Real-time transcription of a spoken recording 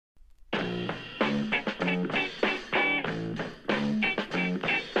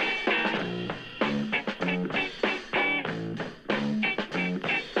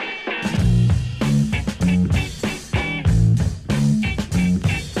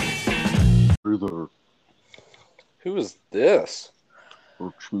Who is this?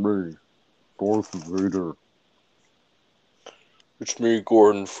 It's me, Darth Vader. It's me,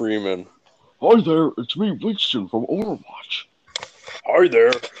 Gordon Freeman. Hi there, it's me, Winston from Overwatch. Hi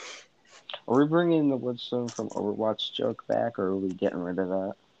there. Are we bringing the Winston from Overwatch joke back, or are we getting rid of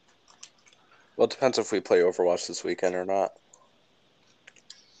that? Well, it depends if we play Overwatch this weekend or not.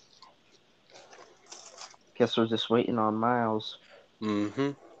 Guess we're just waiting on Miles.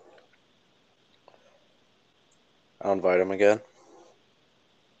 Mm-hmm. I'll invite him again.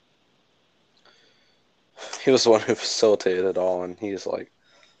 He was the one who facilitated it all, and he's like,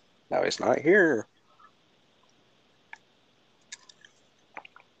 now he's not here.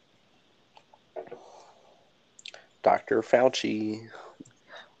 Dr. Fauci.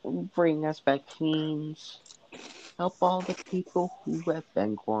 Bring us vaccines. Help all the people who have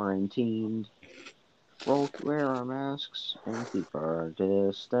been quarantined. We'll wear our masks and keep our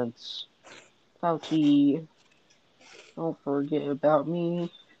distance. Fauci, don't forget about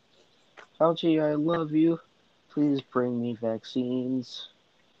me. Fauci, I love you. Please bring me vaccines.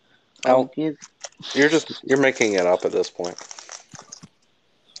 You're making it up at this point.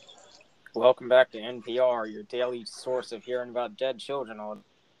 Welcome back to NPR, your daily source of hearing about dead children.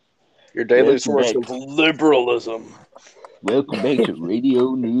 Your daily source of liberalism. Welcome back to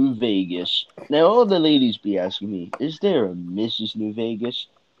Radio New Vegas. Now, all the ladies be asking me, is there a Mrs. New Vegas?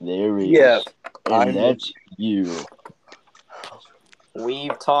 There is. Yes, and that's you.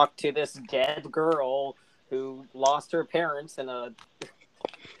 We've talked to this dead girl who lost her parents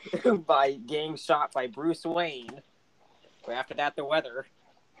by getting shot by Bruce Wayne. But after that, the weather.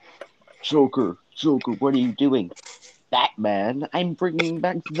 Joker, what are you doing? Batman, I'm bringing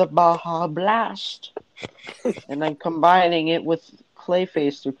back the Baja Blast. And I'm combining it with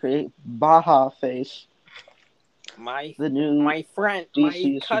Clayface to create Baja Face. My friend, DC my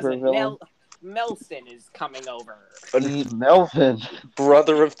cousin, supervillain. Melson is coming over. Melvin.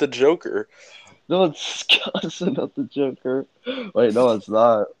 Brother of the Joker. No, it's cousin of the Joker. Wait, no, it's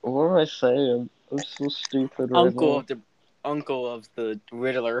not. What am I saying? I'm so stupid right now. Uncle of the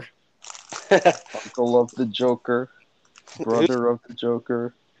Riddler. Uncle of the Joker. Brother of the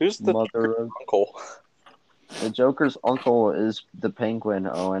Joker. Who's the mother of uncle? The Joker's uncle is the Penguin,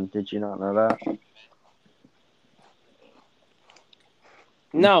 Owen. Did you not know that?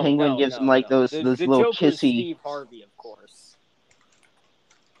 No, the Penguin gives him like those the little Joker is kissy. Steve Harvey, of course.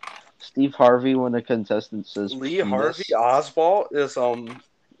 Steve Harvey, when a contestant says Lee Harvey Oswald is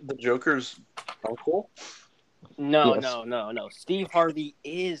the Joker's uncle. No, Yes. no. Steve Harvey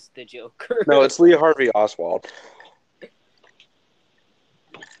is the Joker. No, it's Lee Harvey Oswald.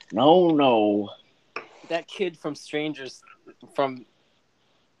 No. That kid from Stranger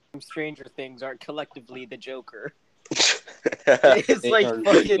Things are collectively the Joker. It's like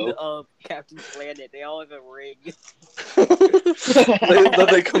fucking Captain Planet. They all have a ring. Then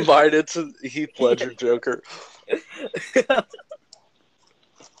they combine it to Heath Ledger Joker.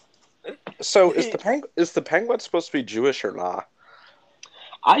 So is the Penguin supposed to be Jewish or not?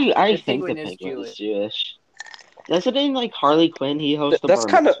 I think the Penguin is Jewish. Doesn't it like Harley Quinn? He hosts the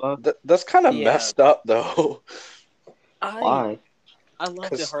bar mitzvah? That's kind of messed up, though. Why? I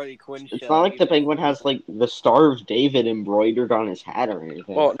love the Harley Quinn show. It's not like the Penguin has like the Star of David embroidered on his hat or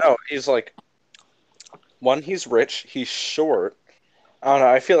anything. Well, no, he's like, one, he's rich, he's short. I don't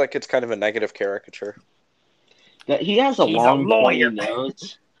know. I feel like it's kind of a negative caricature. He has a long pointy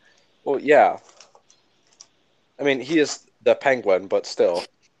nose. Well, yeah. I mean, he is the Penguin, but still,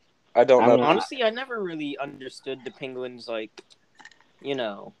 I don't know. Honestly, I never really understood the Penguin's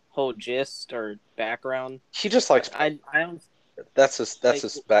whole gist or background. He just likes. I don't. That's his.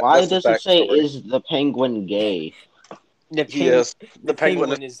 Why does it say is the Penguin gay? The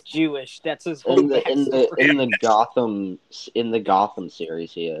Penguin is Jewish. That's his whole backstory. In the Gotham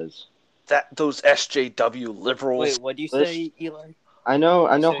series, he is. Those SJW liberals. Wait, what do you say, Eli? I know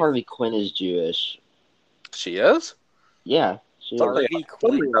Harley Quinn is Jewish. She is? Yeah. Harley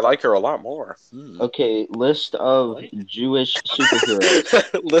Quinn. I like her a lot more. Okay, list of Jewish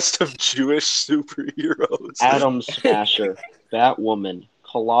superheroes. List of Jewish superheroes. Atom Smasher, Batwoman,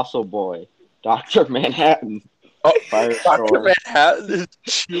 Colossal Boy, Dr. Manhattan. Oh, Dr. Manhattan is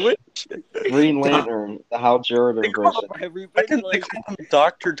Jewish? Green Lantern, the Hal Jordan version. I think they call him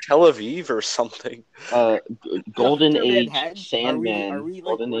Dr. Tel Aviv or something. Golden Age Sandman.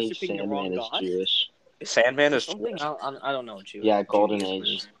 Golden Age Sandman is Jewish. Sandman is Jewish? I don't know what Jewish. Yeah, Golden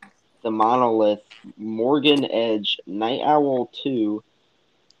Age. The Monolith, Morgan Edge, Night Owl 2,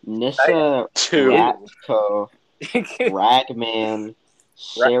 Nissa Ratko, Ragman,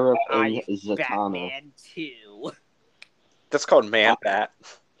 Seraph, and Zatanna. Batman 2. That's called Man Bat.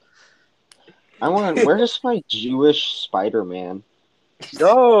 Where's my Jewish Spider-Man?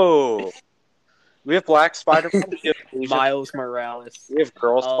 Yo, we have Black Spider-Man. We have Asian, Miles Morales. we have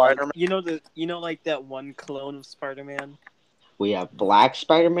Girl Spider-Man. Like that one clone of Spider-Man. We have Black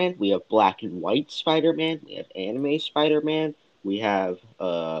Spider-Man. We have Black and White Spider-Man. We have Anime Spider-Man. We have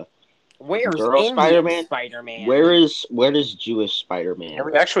Where's Girl Indian Spider-Man. Spider-Man? Where is Jewish Spider-Man? And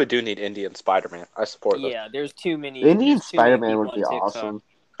we actually do need Indian Spider-Man. I support this. Yeah, there's too many. Indian there's too many Spider-Man would people be on TikTok. awesome.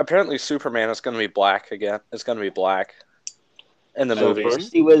 Apparently, Superman is going to be black again. It's going to be black in the So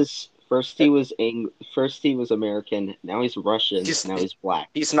movies. first he was American. Now he's Russian. Now he's black.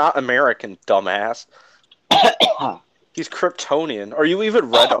 He's not American, dumbass. He's Kryptonian. Are you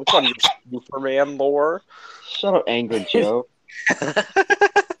even read up on your Superman lore? Shut up, Angry Joe.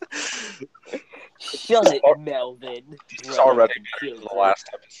 Shut it, Melvin. He's already better than the last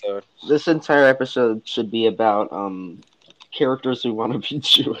episode. This entire episode should be about characters who want to be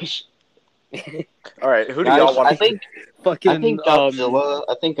Jewish. All right, who do Guys, y'all want? I think Fucking Godzilla.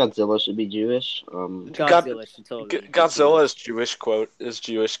 I think Godzilla should be Jewish. Godzilla should totally. Godzilla is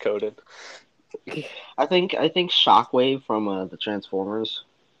Jewish coded. I think Shockwave from the Transformers.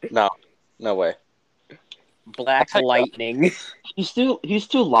 No way. Black Lightning. He's too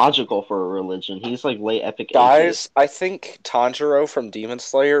logical for a religion. He's like late epic. Guys, I think Tanjiro from Demon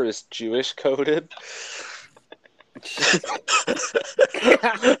Slayer is Jewish coded.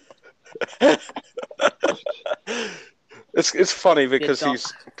 It's funny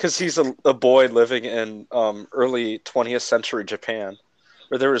because he's a boy living in early 20th century Japan,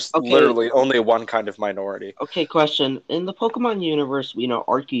 where there was literally only one kind of minority. Okay, question. In the Pokemon universe, we know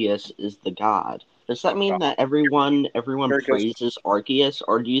Arceus is the god. Does that mean that everyone praises Arceus,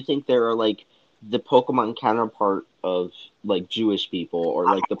 or do you think there are like the Pokemon counterpart of like Jewish people, or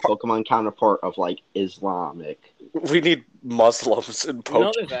like the Pokemon counterpart of like Islamic? We need Muslims in Pokemon. You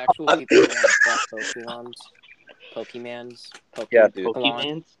know, there's actual people who want to fuck Pokemans. Yeah, dude.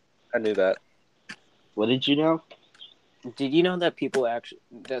 Pokemans? I knew that. What did you know? Did you know that people actually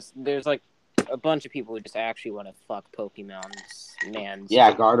there's like a bunch of people who just actually want to fuck Pokemons, man?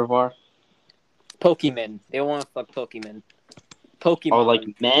 Yeah, Gardevoir. Pokemon. They want to fuck Pokemon. Oh, like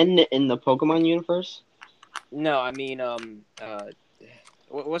men in the Pokemon universe? No, I mean,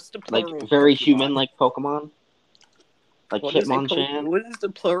 what's the plural? Like very Pokemon? human-like Pokemon? Like Hitmonchan? What is the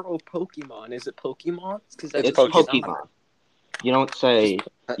plural Pokemon? Is it Pokemon? Because It's Pokemon. You don't say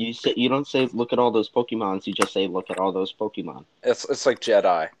look at all those Pokemons. You just say look at all those Pokemon. It's like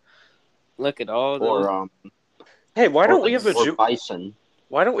Jedi. Look at all those. Or hey, why don't we have a Bison?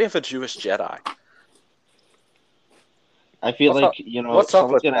 Why don't we have a Jewish Jedi? I feel what's like up, you know what's up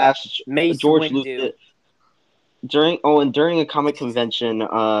someone's gonna ask George Lucas during a comic convention.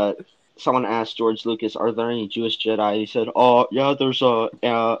 Someone asked George Lucas, "Are there any Jewish Jedi?" He said, "Oh yeah, there's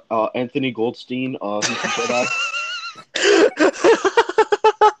Anthony Goldstein. He's a Jedi."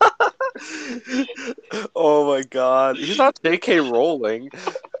 Oh my god, he's not J.K. Rowling.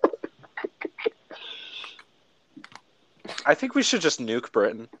 I think we should just nuke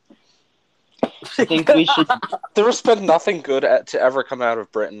Britain. I think we should. There has been nothing good to ever come out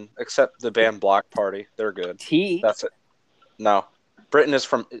of Britain except the band Black Party. They're good. Tea. That's it. No,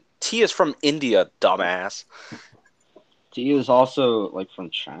 tea is from India, dumbass. Tea is also like from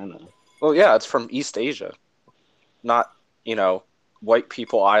China. Well, yeah, it's from East Asia, not white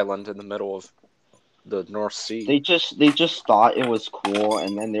people island in the middle of the North Sea. They just thought it was cool,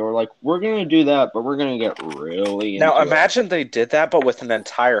 and then they were like, "We're gonna do that, but we're gonna get really into now imagine they did that, but with an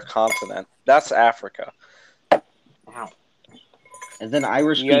entire continent. That's Africa. Wow. And then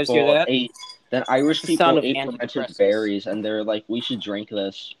Irish You guys hear people that? ate. Then Irish The people sound of ate fermented antidepressants. berries, and they're like, "We should drink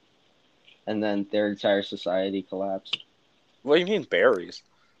this," and then their entire society collapsed. What do you mean berries?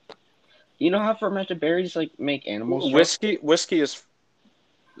 You know how fermented berries like make animals strong? Whiskey is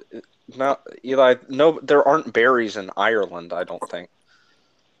not Eli. No, there aren't berries in Ireland. I don't think.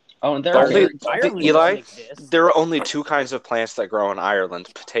 Oh, and there are Only, berries. Ireland Eli, doesn't exist. there are only two kinds of plants that grow in Ireland: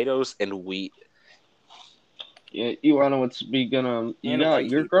 potatoes and wheat. You wanna what's be gonna? white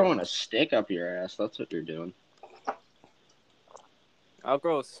You're people. growing a stick up your ass. That's what you're doing. I'll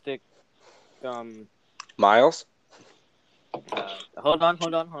grow a stick. Miles? Hold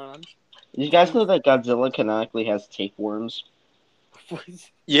on. You guys know that Godzilla canonically has tapeworms?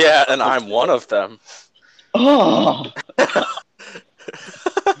 Yeah, and I'm one of them. Oh!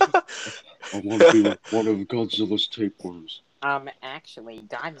 I want to be one of Godzilla's tapeworms. Actually,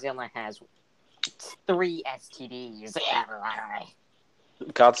 Godzilla has 3 STDs.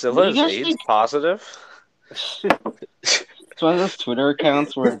 Godzilla is You guys AIDS think- positive? It's one of those Twitter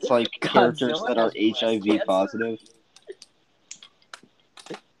accounts where it's like characters Godzilla that are has breast HIV cancer. positive.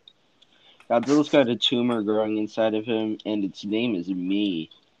 Godzilla's got a tumor growing inside of him, and its name is me.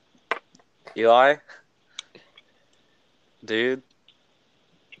 Eli? Dude.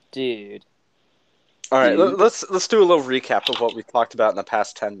 Alright, let's do a little recap of what we talked about in the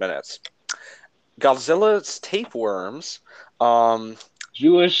past 10 minutes. Godzilla's tapeworms,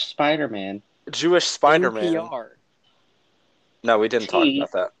 Jewish Spider-Man. NPR. No, we didn't talk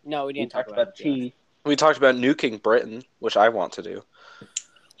about that. No, we didn't talk about T. We talked about nuking Britain, which I want to do.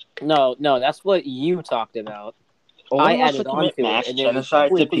 No, that's what you talked about. Owen wants to commit mass genocide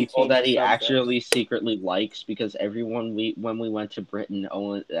to people that he actually secretly likes, because when we went to Britain,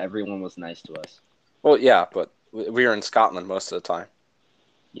 everyone was nice to us. Well, yeah, but we were in Scotland most of the time.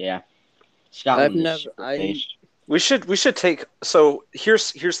 Yeah, Scotland. We should take. So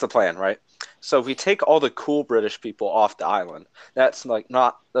here's the plan, right? So we take all the cool British people off the island. That's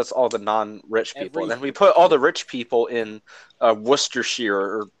all the non-rich people. And then we put all the rich people in Worcestershire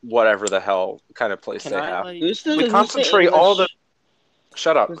or whatever the hell kind of place they have. We concentrate all the.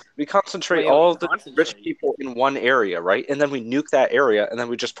 Shut up. We concentrate all the rich people in one area, right? And then we nuke that area, and then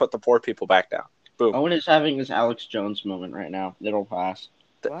we just put the poor people back down. Boom. Owen is having his Alex Jones moment right now. It'll pass.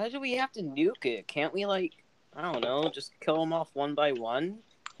 Why do we have to nuke it? Can't we, I don't know, just kill them off one by one?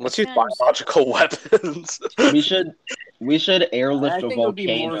 Let's use biological weapons. we should airlift a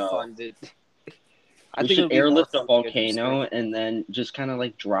volcano. We should airlift a volcano and then just kind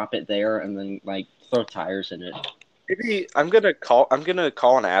of drop it there and then throw tires in it. Maybe I'm gonna call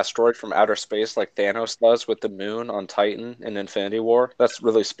an asteroid from outer space like Thanos does with the moon on Titan in Infinity War. That's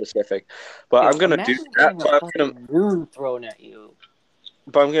really specific, but I'm gonna do that. But I'm gonna moon thrown at you.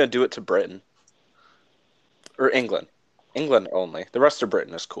 But I'm gonna do it to Britain or England. England only. The rest of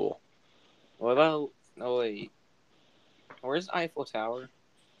Britain is cool. What about? Oh wait, where's Eiffel Tower?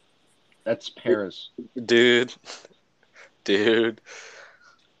 That's Paris, dude.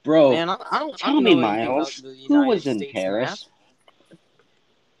 Bro, man, I don't tell me, Miles, who was in Paris?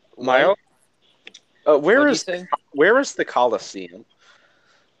 Miles, where is the Colosseum?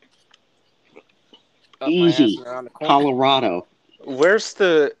 Easy, Colorado. Where's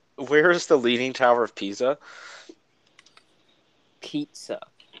the Leaning Tower of Pisa? Pizza,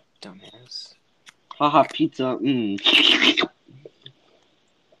 dumbass. Haha, pizza.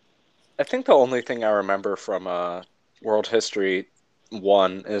 I think the only thing I remember from World History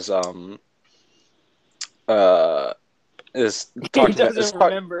 1 is talking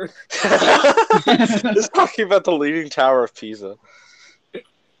about the Leaning Tower of Pisa.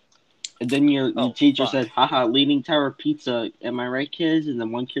 And then your teacher said, haha, Leaning Tower of Pizza. Am I right, kids? And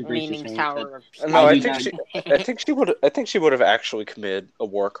then one kid raised his hand. Tower of Pizza. No, I think she would have actually committed a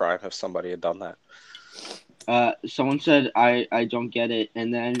war crime if somebody had done that. Someone said, I don't get it.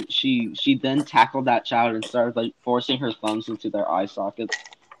 And then she then tackled that child and started forcing her thumbs into their eye sockets.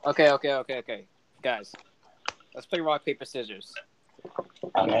 Okay. Guys, let's play rock, paper, scissors.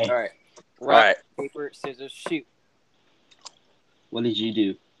 Okay. All right. Rock, paper, scissors, shoot. What did you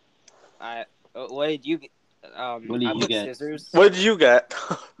do? What did you get? What did you get? Scissors. What did you get?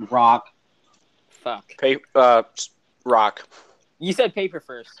 Rock. Fuck. Rock. You said paper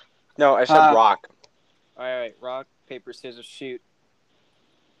first. No, I said rock. All right, rock, paper, scissors, shoot.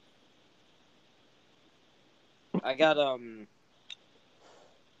 I got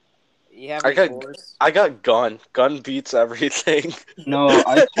You have fours? I got gun. Gun beats everything. No,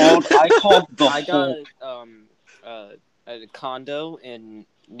 I called the I got a condo in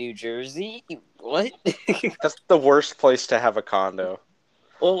New Jersey. What? That's the worst place to have a condo.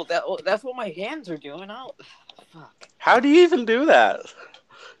 Well, that's what my hands are doing. Fuck. How do you even do that?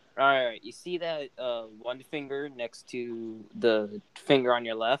 All right, you see that one finger next to the finger on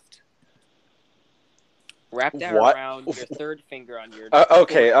your left? Wrap that around your third finger on your.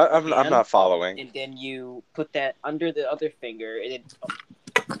 Okay, I'm not following. And then you put that under the other finger, and then.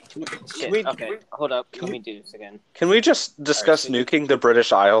 Shit. Okay, hold up. Let me do this again. Can we just discuss nuking the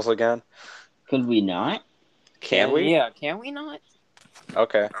British Isles again? Could we not? Can we? Yeah, can we not?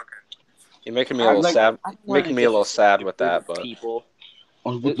 Okay. You're making me a little sad. Making me a little sad with that, but. People.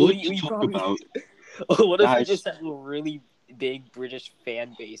 What do you talk about? What if we just have a really big British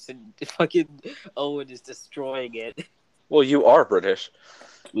fan base and fucking Owen is destroying it? Well, you are British.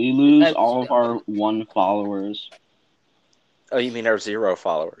 We lose all of our 1 followers. Oh, you mean our 0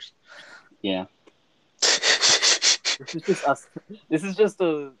 followers? Yeah. This is just us. This is just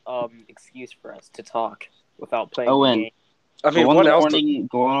a excuse for us to talk without playing. Owen, the game. I mean, what else?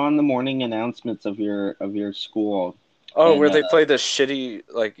 Go on the morning announcements of your school. Oh, where they play the shitty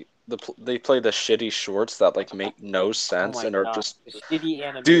they play the shitty shorts that make no sense and are just. Shitty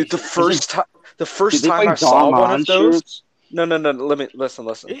animation. Dude, the first time I saw one of those. No. Let me listen.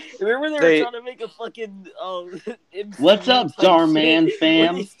 Remember they were trying to make a fucking What's up, Darman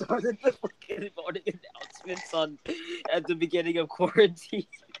fam? When they started the fucking morning announcements at the beginning of quarantine.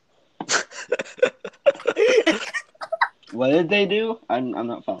 What did they do? I'm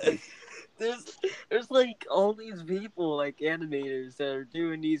not following. There's like all these people, like animators, that are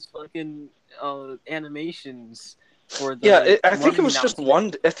doing these fucking animations for the. I think it was just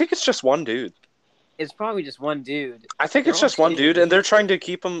one. I think it's just one dude. It's probably just one dude. I think it's just one dude, and they're trying to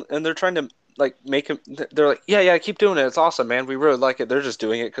keep him, and they're trying to like make him. They're like, yeah, keep doing it. It's awesome, man. We really like it. They're just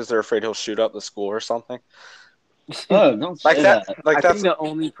doing it because they're afraid he'll shoot up the school or something. Oh, don't say like that. Like I that's think the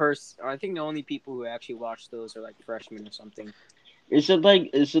only person. I think the only people who actually watch those are like freshmen or something. Is it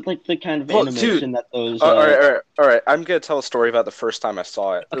like the kind of animation that those? All right. I'm gonna tell a story about the first time I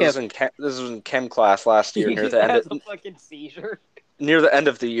saw it. Okay. This was in chem class last year near the end. A fucking seizure. Near the end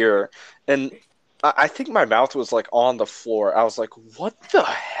of the year, and I think my mouth was like on the floor. I was like, "What the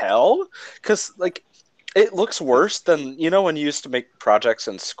hell?" Because like, it looks worse than when you used to make projects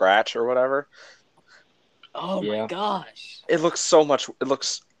in Scratch or whatever. Oh my gosh! It looks so much. It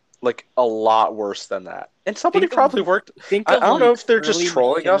looks like a lot worse than that. And somebody probably worked. I don't know if they're just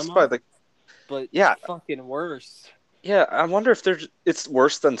trolling us by the. But fucking worse. Yeah, I wonder if it's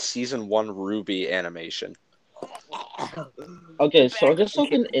worse than season 1 Ruby animation. Okay, so I just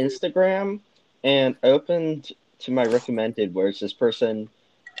opened Instagram and I opened to my recommended where it's this person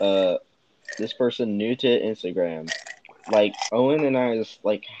new to Instagram. Like Owen and I's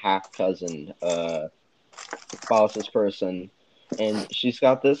like half cousin follows this person, and she's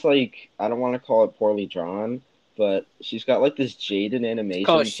got this like, I don't want to call it poorly drawn, but she's got like this jaded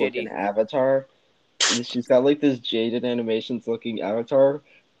animations looking avatar. She's got like this jaded animations looking avatar,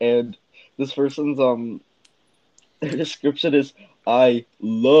 and this person's their description is "I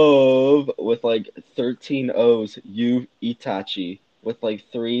love" with like 13 O's you Itachi with like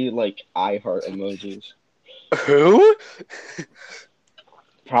 3 like I heart emojis. Who?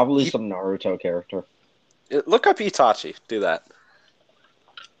 Probably some Naruto character. Look up Itachi. Do that.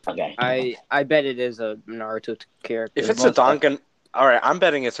 Okay. I bet it is a Naruto character. If it's a Dangan, all right, I'm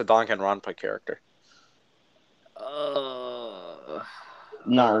betting it's a Danganronpa character.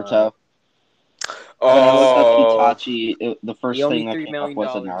 Naruto. When I looked up Itachi, the first thing that came up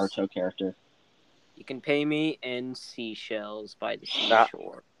was a Naruto character. You can pay me in seashells by the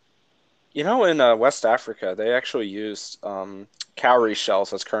seashore. In West Africa, they actually use cowrie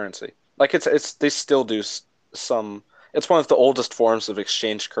shells as currency. Like they still do some. It's one of the oldest forms of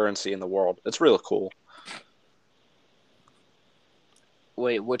exchange currency in the world. It's really cool.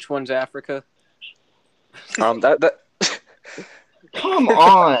 Wait, which one's Africa? That. Come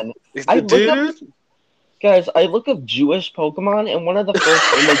on, dude. Guys, I look up Jewish Pokemon, and one of the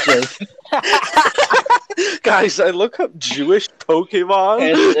first images. Guys, I look up Jewish Pokemon.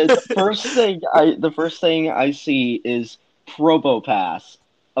 And the first thing I see is Probopass,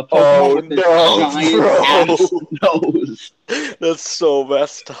 a Pokemon with a giant ass nose. That's so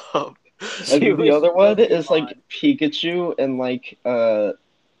messed up. And the other one is like Pikachu and like the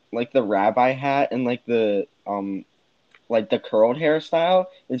rabbi hat and like the curled hairstyle.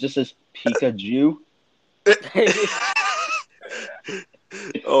 It just says Pikachu.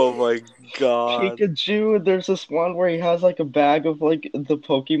 Oh my god. Pikachu, there's this one where he has like a bag of like the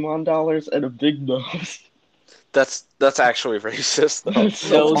Pokemon dollars and a big nose. That's actually racist though.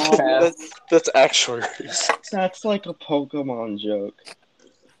 That's actually racist. That's like a Pokemon joke.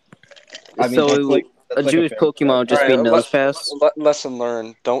 I mean, so like a Jewish Pokemon just be nose pass. Lesson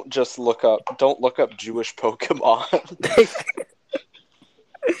learned. Don't look up Jewish Pokemon.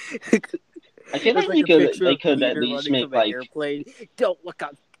 I feel like they could at least make like airplane. Don't look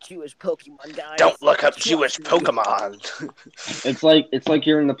up Jewish Pokemon, guys. Don't look up Jewish Pokemon. It's like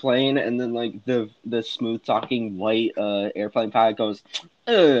you're in the plane and then like the smooth talking white airplane pilot goes,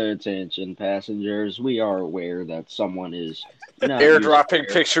 "Attention passengers, we are aware that someone is airdropping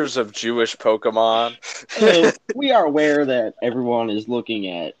pictures of Jewish Pokemon. We are aware that everyone is looking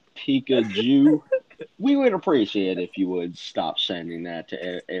at Pikachu. We would appreciate if you would stop sending that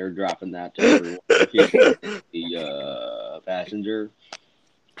to airdropping that to everyone. The passenger."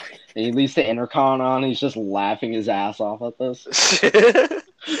 And he leaves the intercom on. He's just laughing his ass off at this.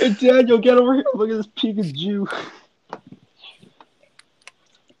 Hey, Daniel, get over here! Look at this Pikachu.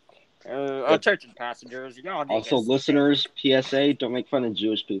 Attention passengers, also, listeners, PSA: don't make fun of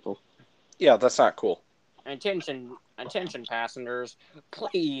Jewish people. Yeah, that's not cool. Attention passengers,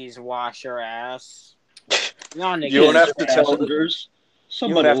 please wash your ass. You don't have to tell passengers.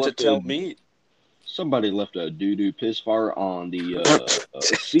 You don't have to tell me. Somebody left a doo-doo piss fire on the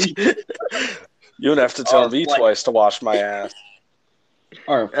seat. You don't have to tell me twice to wash my ass.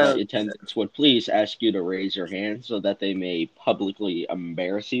 Our flight attendants would please ask you to raise your hand so that they may publicly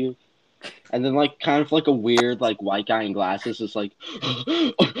embarrass you. And then, like, kind of like a weird, like, white guy in glasses is like,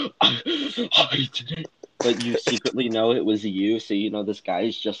 I did it. But you secretly know it was you, so you know this guy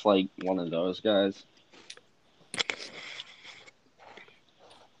is just, like, one of those guys.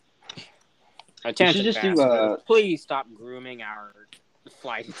 Attention, passengers, please stop grooming our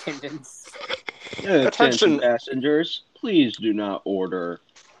flight attendants. Attention, passengers, please do not order.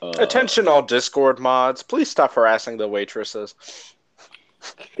 Attention, all Discord mods, please stop harassing the waitresses.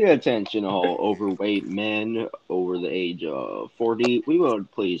 Attention, all overweight men over the age of 40. We would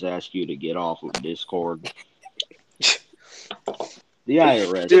please ask you to get off of Discord. The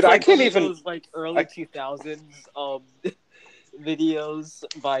IRS. Dude, I can't even. Those, like, early 2000s videos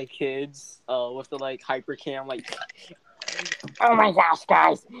by kids with the, like, hypercam, like, oh my gosh,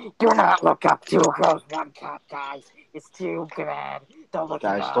 guys, do not look up 2 girls, 1 cup, guys. It's too bad. Don't look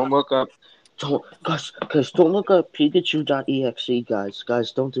guys, up. Don't look up. Don't look up Pikachu.exe, guys.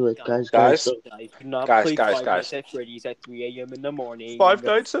 Guys, don't do it, guys. Do not play Five Nights at Freddy's at 3 a.m. in the morning. Five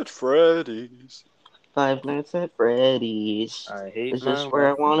Nights at Freddy's. Five Nights at Freddy's. I hate Is this where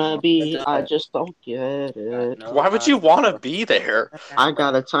I wanna be? I just don't get it. Why would you want to be there? I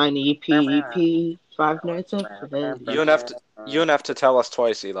got a tiny PP. Five Nights at Freddy's. You don't have to tell us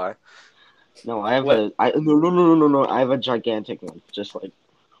twice, Eli. No, I have no. I have a gigantic one. Just like,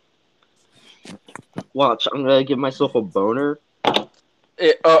 watch. I'm gonna give myself a boner.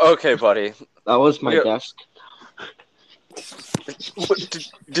 Okay, buddy. That was my desk.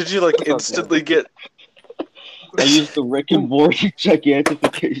 Did you like instantly get? I used the Rick and Morty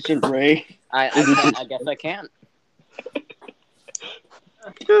gigantification ray. I guess I can.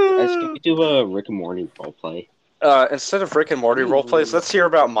 Guys, can we do a Rick and Morty roleplay? Instead of Rick and Morty roleplays, let's hear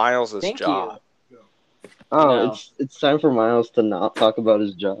about Miles' job. Oh, No. it's time for Miles to not talk about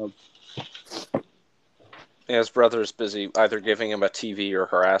his job. Yeah, his brother's busy either giving him a TV or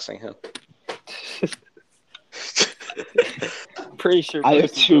harassing him. Pretty sure I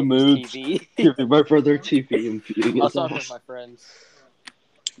have 2 moods. TV. Giving my brother TV and feeding his Also, with ass. my friends.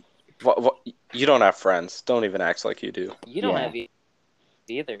 What? You don't have friends. Don't even act like you do. You don't have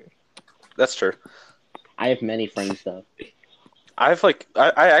either. That's true. I have many friends, though. I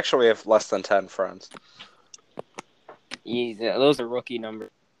actually have less than 10 friends. Yeah, those are rookie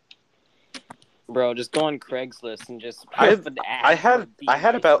numbers. Bro, just go on Craigslist and just. I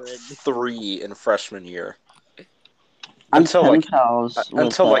had about 3 in freshman year. Until like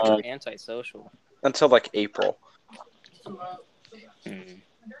antisocial. Until like April.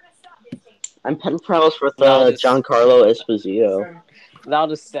 I'm pen pals with Giancarlo Esposito.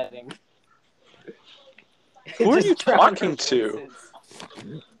 Loudest setting. Who are you talking to?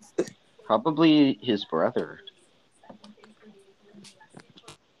 Probably his brother.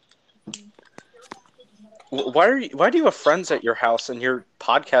 Why do you have friends at your house and you're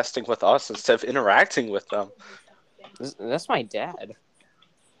podcasting with us instead of interacting with them? That's my dad.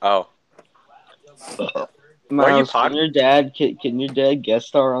 Oh. Miles, can your dad guest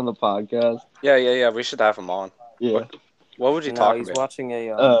star on the podcast? Yeah. We should have him on. Yeah. What would you talk about? He's watching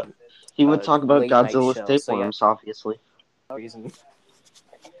a. He would talk about Godzilla's tapeworms, obviously.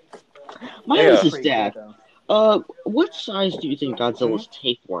 Miles' dad. What size do you think Godzilla's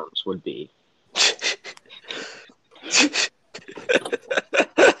tapeworms would be?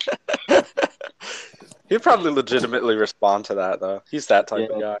 He'd probably legitimately respond to that, though. He's that type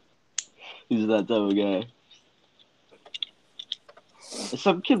of guy. He's that type of guy. If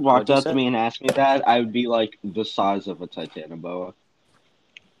some kid walked up to me and asked me that, I would be like the size of a Titanoboa.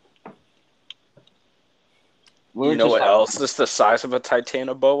 You know what else is the size of a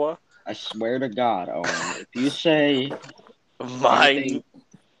Titanoboa? I swear to God, Owen, if you say mine,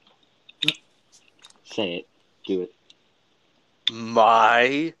 say it. Do it.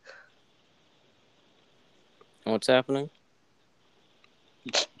 My. What's happening?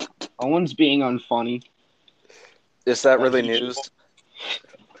 Owen's being unfunny. Is that really news?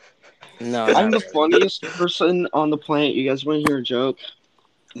 No. I'm the funniest person on the planet. You guys want to hear a joke?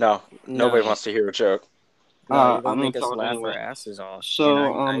 No. Nobody wants to hear a joke. No, I'm make us laugh our asses off.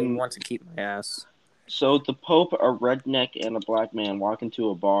 So, I want to keep my ass. So the Pope, a redneck, and a black man walk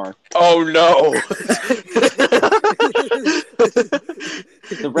into a bar. Oh no!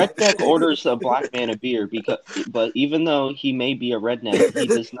 The redneck orders a black man a beer but even though he may be a redneck,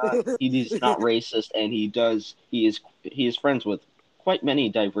 he is not racist, and he is friends with quite many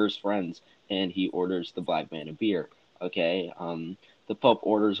diverse friends, and he orders the black man a beer. Okay, the Pope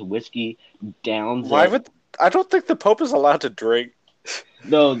orders whiskey, downs. I don't think the Pope is allowed to drink.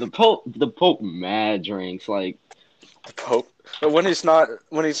 No, the Pope mad drinks like. The Pope. But when he's not,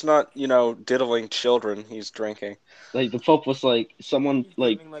 diddling children, he's drinking. Like the Pope was like someone He's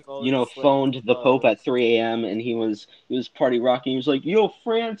like giving like all these phoned the Pope at 3 a.m. and he was party rocking. He was like, "Yo,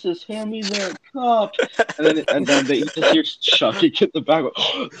 Francis, hand me that cup," and then they just hear chucking in the back,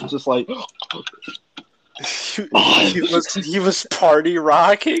 just like. he was party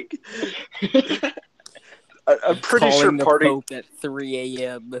rocking. I'm pretty sure calling the party. Pope at 3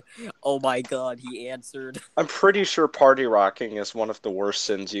 a.m. Oh my God, he answered. I'm pretty sure party rocking is one of the worst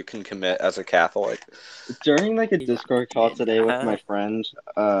sins you can commit as a Catholic. During like a Discord call today with Huh? my friend,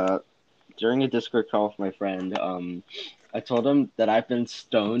 I told him that I've been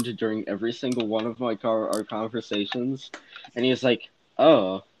stoned during every single one of our conversations, and he was like,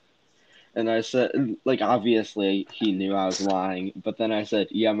 "Oh." And I said, like, obviously he knew I was lying, but then I said,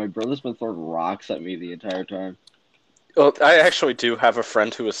 "Yeah, my brother's been throwing rocks at me the entire time." Well, I actually do have a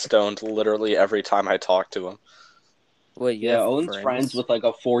friend who is stoned literally every time I talk to him. Wait, you Yeah, have Owen's friends with like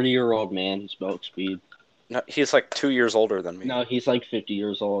a 40-year-old man who smokes weed. No, he's like 2 years older than me. No, he's like 50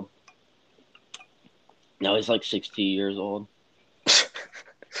 years old. No, he's like 60 years old.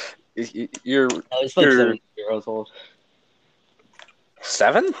 You're No, he's like 70 years old.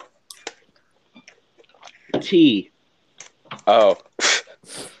 7? T. Oh.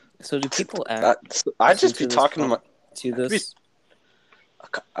 So do people ask? I just be talking to this.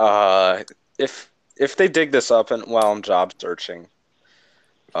 if they dig this up and while I'm job searching,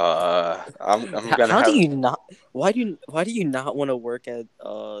 I'm gonna How have. do you not? Why do you not want to work at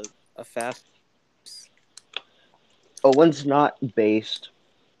a fast? Owen's not based.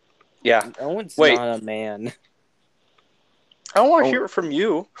 Yeah. Owen's Wait. not a man. I don't want to hear it from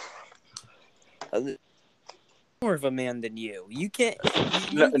you. More of a man than you. You can't.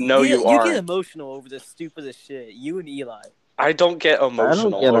 No, you You aren't. get emotional over the stupidest shit. You and Eli. I don't get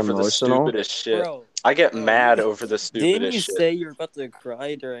emotional over the emotional. stupidest shit. Bro, I get mad over the stupidest didn't you shit. say you were about to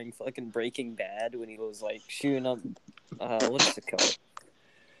cry during fucking Breaking Bad when he was like shooting up? What's it called?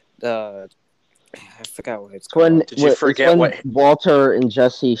 I forgot what it's called. Did you forget when Walter and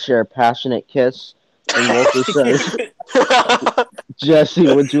Jesse share a passionate kiss, and Walter says,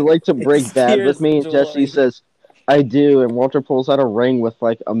 "Jesse, would you like to break bad with me?" And Jesse says, "I do." And Walter pulls out a ring with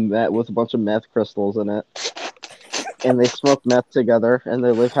like with a bunch of meth crystals in it, and they smoke meth together, and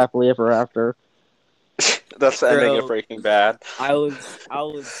they live happily ever after. That's the ending of Breaking Bad. I was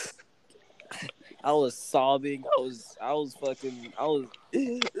sobbing. I was fucking.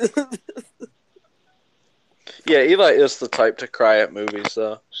 Yeah, Eli is the type to cry at movies,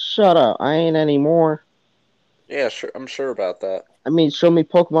 though. Shut up! I ain't anymore. Yeah, sure. I'm sure about that. I mean, show me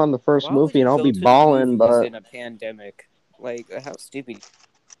Pokemon the first movie, and I'll be balling. But in a pandemic, like how stupid.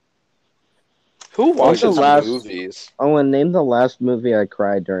 Who watches movies? Owen, name the last movie I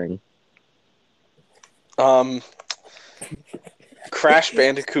cried during. Crash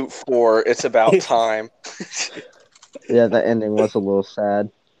Bandicoot 4. It's about time. Yeah, the ending was a little sad.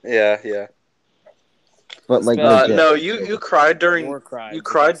 Yeah. But like, no, you cried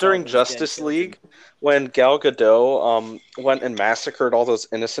during Justice League when Gal Gadot went and massacred all those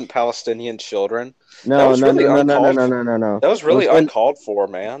innocent Palestinian children. No. That was really uncalled for,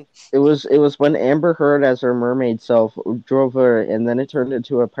 man. It was when Amber Heard as her mermaid self drove her, and then it turned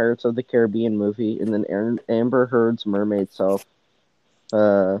into a Pirates of the Caribbean movie, and then Amber Heard's mermaid self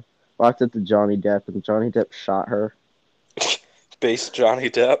walked up to Johnny Depp, and Johnny Depp shot her. Base Johnny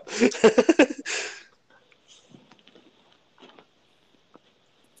Depp.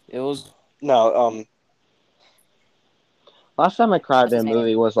 It was Last time I cried in a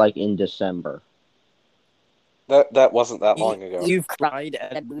movie was like in December. That wasn't that long ago. You've cried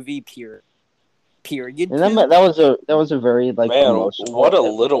at a movie period. And that was a very like emotional. What a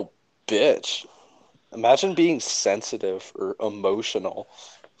little bitch. Imagine being sensitive or emotional.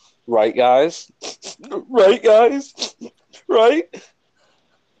 Right, guys? Right, guys? Right?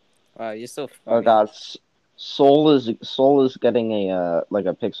 Wow, you're so funny. Oh god. Soul is getting a like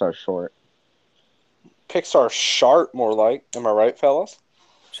a Pixar short. Pixar short, more like. Am I right, fellas?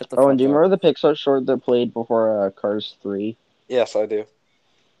 Shut the fuck And do you up. remember the Pixar short that played before Cars 3? Yes, I do.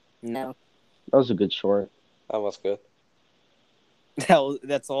 No. That was a good short. That was good.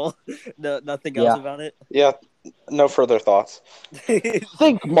 That's all? No, nothing else about it? Yeah, no further thoughts.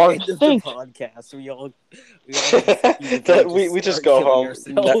 Think, Mark, think! The podcast. We just go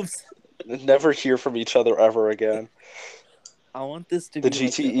home. Never hear from each other ever again. I want this to be the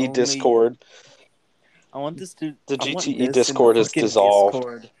GTE Discord. I want this to. The GTE Discord is dissolved.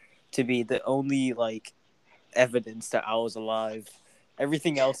 Discord to be the only like evidence that I was alive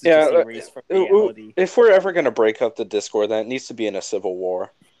Everything else is Yeah, just erased from reality. if we're ever gonna break up the Discord, then it needs to be in a civil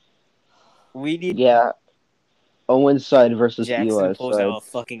war. We need Yeah. Owen's side versus Jackson Eli's pulls side. out a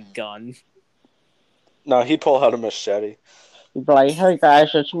fucking gun. No, he'd pull out a machete. He'd be like, "Hey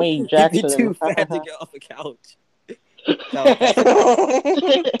guys, it's me, He'd be Jackson." too fat to get off the couch. No,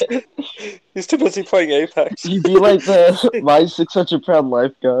 that's He's too busy playing Apex. He'd be like the my 600-pound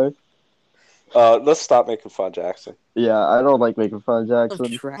life guy. Let's stop making fun, Jackson. Yeah, I don't like making fun of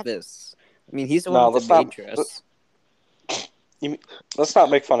Jackson. Travis. I mean, he's the No, one with let's the maid not. dress. Let's not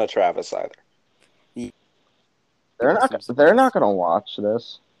make fun of Travis either. They're not gonna watch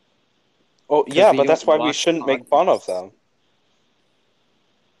this. Oh yeah, but that's why we shouldn't make fun of podcasts. them.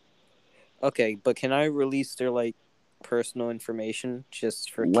 Okay, but can I release their like personal information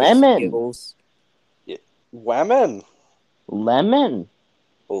just for Lemon. giggles? Women. Lemon.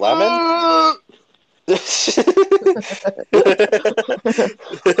 Lemon.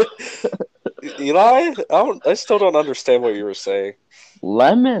 Eli, I still don't understand what you were saying.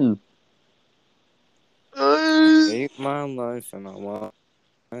 Lemon. Take my life and I want.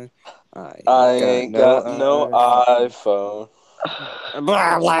 I ain't got no iPhone.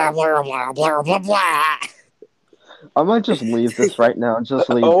 Blah blah blah blah blah blah blah. I might just leave this right now and just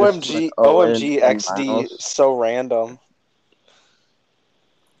leave OMG, this with Owen OMG, and XD, Miles. so random.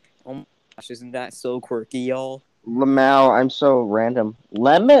 Oh my gosh, isn't that so quirky, y'all? Lamau, I'm so random.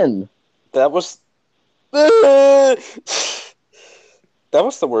 Lemon. That was that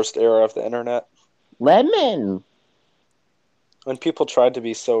was the worst era of the internet. Lemon. When people tried to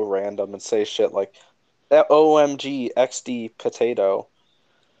be so random and say shit like OMG XD potato.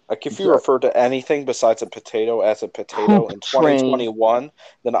 Like if you refer to anything besides a potato as a potato in 2021,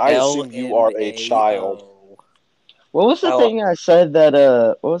 then I assume you are a child. What was the thing I said that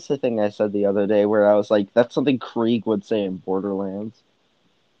what was the thing I said the other day where I was like, that's something Krieg would say in Borderlands?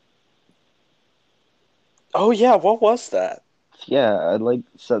 Oh yeah, what was that? Yeah, I like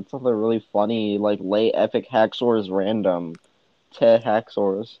said something really funny, like lay epic hacksaws random. Te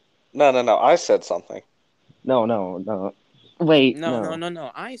hacksaws. No. I said something. No. Wait,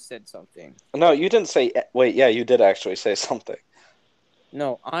 no. I said something. No, you didn't say. Wait, yeah, you did actually say something.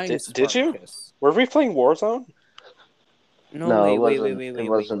 No, did you? Were we playing Warzone? No, wait. It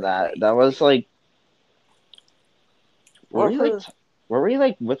wasn't that. That was like. Were we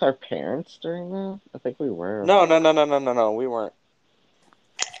like with our parents during that? I think we were. No. We weren't.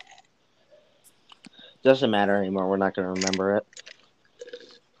 Doesn't matter anymore. We're not gonna remember it.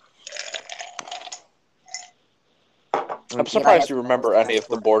 I'm surprised you remember any of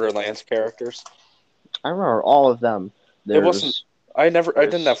the Borderlands characters. I remember all of them. It wasn't. I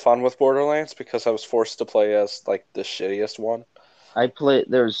didn't have fun with Borderlands because I was forced to play as like the shittiest one. I played.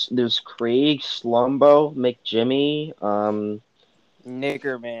 There's Krieg, Slumbo, McJimmy,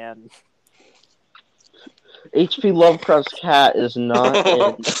 Nigger man. HP Lovecraft's cat is not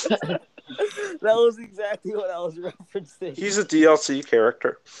in. That was exactly what I was referencing. He's a DLC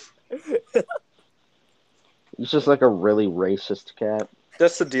character. It's just like a really racist cat.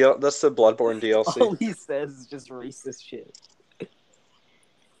 That's the Bloodborne DLC. All he says is just racist shit.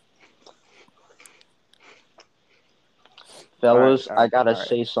 Fellas, I gotta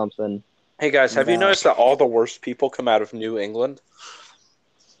say something. Hey guys, have you noticed that all the worst people come out of New England?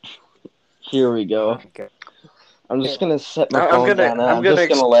 Here we go. I'm just gonna set my phone down and I'm just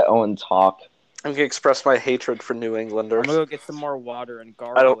gonna let Owen talk. I'm gonna express my hatred for New Englanders. I'm gonna go get some more water and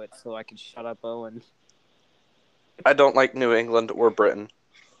gargle it so I can shut up Owen. I don't like New England or Britain.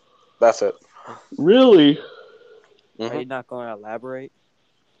 That's it. Really? Mm-hmm. Are you not going to elaborate?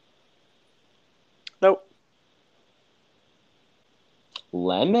 Nope.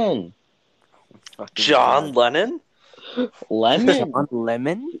 Lemon. John Lennon? Lemon. John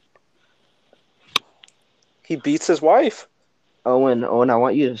Lemon? He beats his wife. Owen, I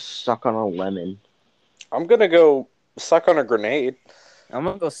want you to suck on a lemon. I'm gonna go suck on a grenade. I'm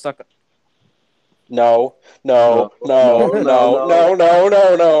gonna go suck. No. Miles,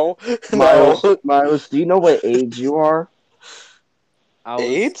 Do you know what age you are? AIDS? I was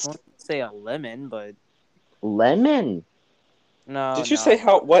going to say a lemon, but lemon. No. Did you say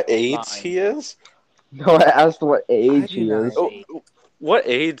what AIDS he is? No, I asked what age he is. What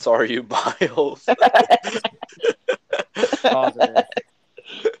AIDS are you, Miles?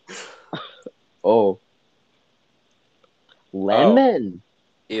 Oh. Lemon.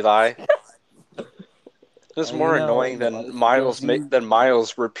 Eli. This is more annoying than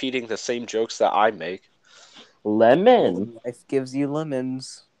Miles repeating the same jokes that I make. Lemon. Life gives you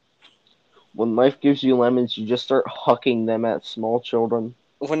lemons. When life gives you lemons, you just start hucking them at small children.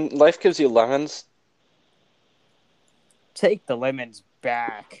 When life gives you lemons, take the lemons,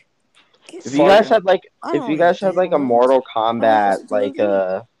 back. If you guys had like, I if you don't guys had get like a much. Mortal I Kombat, just like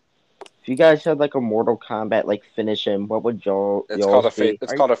if you guys had like a Mortal Kombat like finish him, what would y'all's be?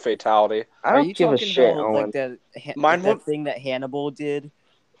 It's called a fatality. I Are don't you give a talking shit, about Owen. like that Mine would thing that Hannibal did?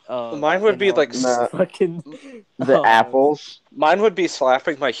 mine would be like Nah, fucking the apples. mine would be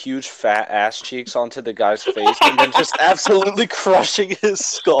slapping my huge fat ass cheeks onto the guy's face and then just absolutely crushing his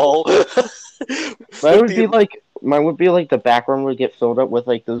skull. Mine would be like the background would get filled up with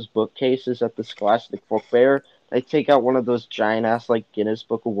like those bookcases at the Scholastic Book Fair. I take out one of those giant ass like Guinness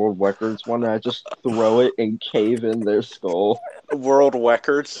Book of World Records one and I just throw it and cave in their skull. World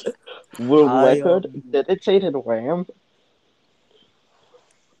records. World I record? Did it say it wham?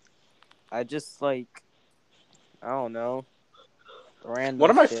 I just like I don't know random One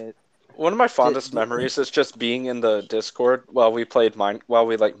of my shit. One of my fondest memories is just being in the Discord while we mined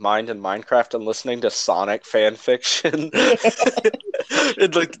in Minecraft and listening to Sonic fan fiction. That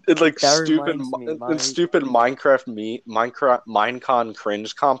reminds me, stupid Minecraft Minecon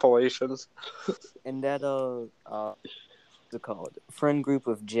cringe compilations. and that what's it called? Friend group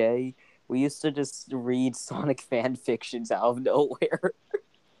of Jay. We used to just read Sonic fan fictions out of nowhere.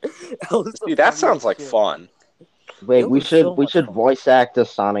 Dude, that sounds like fun. Wait, we should voice act a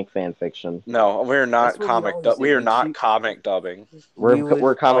Sonic fanfiction. No, we're not comic. We are not comic dubbing.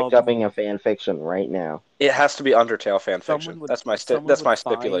 We're comic dubbing a fan fiction right now. It has to be Undertale fan fiction. That's my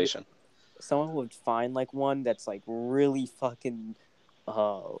stipulation. Someone would find like one that's like really fucking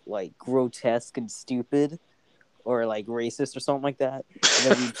like grotesque and stupid, or like racist or something like that.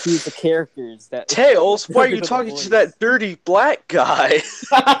 And then we choose the characters that. Tails, why are you talking to that dirty black guy?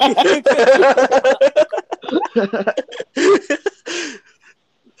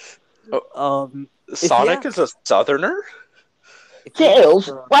 Sonic is a southerner?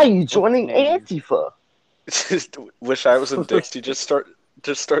 Tails, why are you joining Antifa? Wish I was in Dixie. Just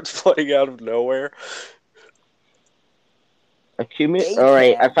starts playing out of nowhere. All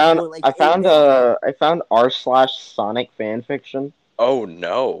right, I found r/Sonic fanfiction. Oh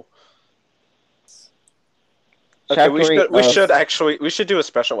no. Okay, we should do a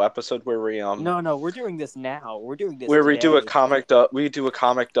special episode where we No, we're doing this now. We're doing this where today. we do a comic dub. We do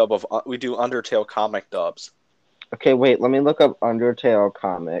Undertale comic dubs. Okay, wait. Let me look up Undertale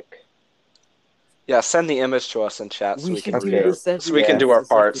comic. Yeah, send the image to us in chat so we can do our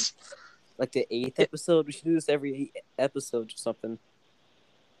parts. Like the 8th episode, we should do this every 8 episodes or something.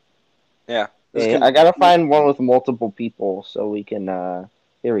 Yeah. Hey, I gotta find one with multiple people so we can.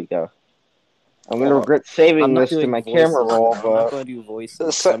 Here we go. I'm gonna regret saving this to my camera roll, but I'm not gonna do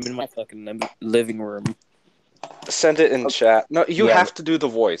voices. I'm in my fucking living room. Send it in chat. No, you have to do the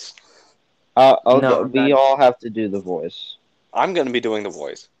voice. We all have to do the voice. I'm gonna be doing the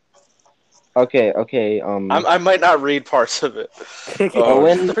voice. Okay. I might not read parts of it.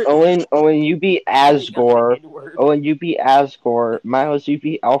 Owen, you be Asgore. Owen, you be Asgore. Miles, you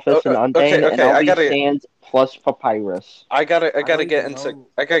be Alphys and Undane, and I'll be Sans plus Papyrus. I gotta get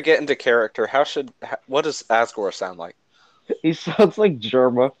into character. What does Asgore sound like? He sounds like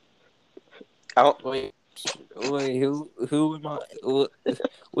Germa. Wait, who am I?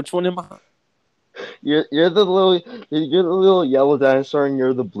 Which one am I? You're the little yellow dinosaur, and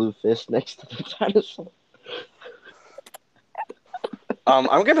you're the blue fish next to the dinosaur.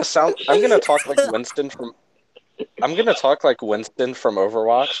 I'm gonna talk like Winston from. I'm gonna talk like Winston from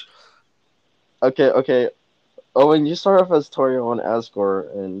Overwatch. Okay. Owen, you start off as Torio and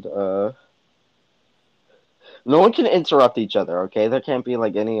Asgore, and no one can interrupt each other. Okay, there can't be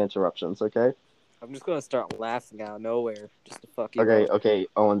like any interruptions. Okay. I'm just gonna start laughing out of nowhere just to fuck you up. Okay.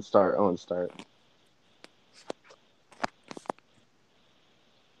 Owen, start.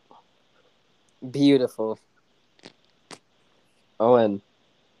 Beautiful. Owen.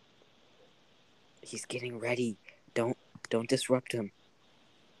 He's getting ready. Don't disrupt him.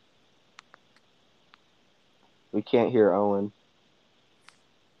 We can't hear Owen.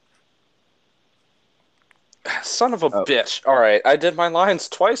 Son of a bitch. Alright, I did my lines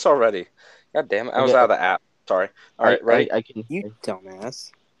twice already. God damn it. I was out of the app. Sorry. Alright, ready? I can. You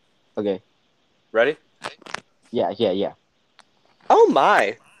dumbass. Okay. Ready? Yeah. Oh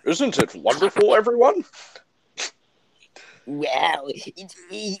my. Isn't it wonderful, everyone? Wow, it's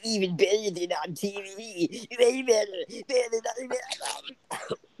even better than on TV. Way better.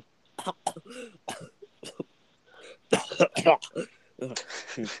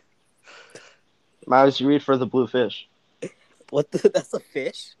 Miles, you read for the blue fish. What that's a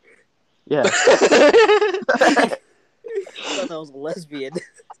fish? Yeah. I thought that was a lesbian.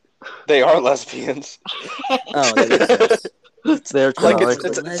 They are lesbians. Oh, that makes sense. They're like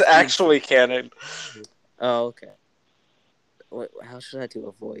it's actually canon. Oh, okay. How should I do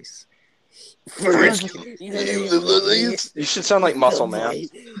a voice? First, you should sound like Muscle Man.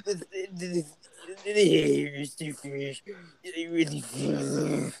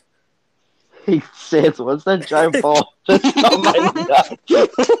 Hey, Sans, what's that giant ball that's on my nut?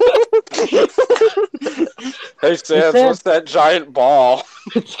 Hey, Sans, what's that giant ball?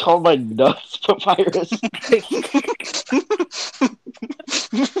 It's called my nuts, Papyrus.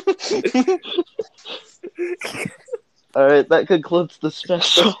 Alright, that concludes the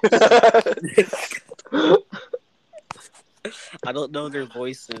special. I don't know their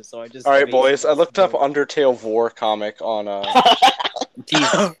voices, so I just. Alright, boys, I looked up Undertale Vor comic on.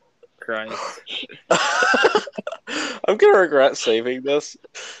 Jesus Christ. I'm gonna regret saving this.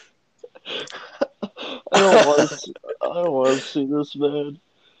 I don't want to see this, man.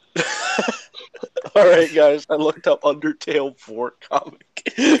 Alright, guys, I looked up Undertale Vor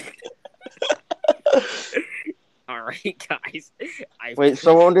comic. Alright, guys. Wait,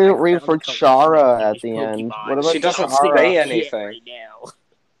 someone didn't read for Chara at the end. What about She doesn't Chara? say anything. Right now.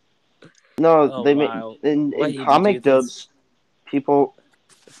 No, Oh, they wow. in Why did you comic do this? dubs, people.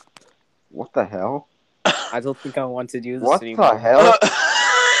 What the hell? I don't think I want to do this What anymore. the hell? What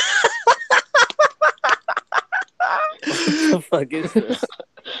the fuck is this?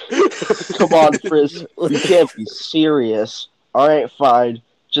 Come on, Frizz. You can't be serious. Alright, fine.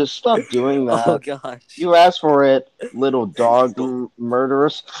 Just stop doing that. Oh gosh. You asked for it, little dog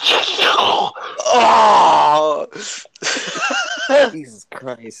murderers. Oh! Jesus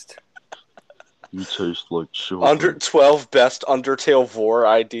Christ. You taste like children. 12 best Undertale Vor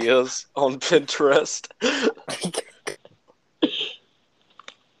ideas on Pinterest.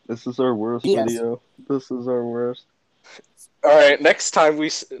 This is our worst video. This is our worst. All right, next time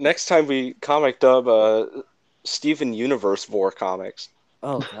we comic dub Steven Universe Vor comics.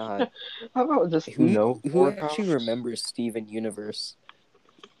 Oh god. How about just Who Vor actually comics? remembers Steven Universe?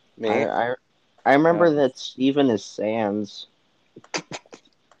 Me. I remember that Steven is Sans.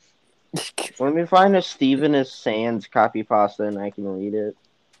 Let me find a Steven is Sans copy pasta and I can read it.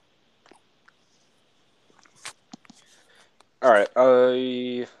 All right.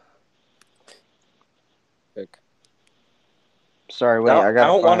 Sorry, wait. I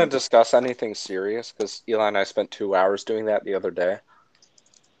don't want to discuss anything serious because Eli and I spent 2 hours doing that the other day.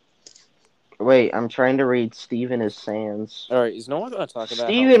 Wait, I'm trying to read Steven is Sans. Alright, is no one going to talk about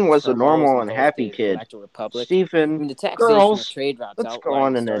Steven how was a turmoil normal is and involved happy in kid. Galactic Republic? Steven, I mean, the taxation girls, of trade routes let's go outlying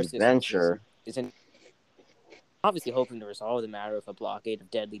on the an star systems adventure. is obviously hoping to resolve the matter with a blockade of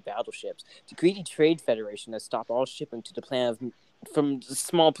deadly battleships. The greedy trade federation has stopped all shipping to the planet from the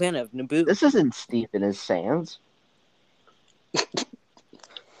small planet of Naboo. This isn't Steven is Sans.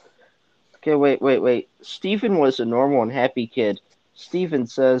 Okay, wait. Steven was a normal and happy kid. Steven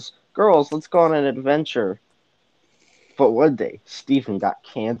says, girls, let's go on an adventure. But one day, Steven got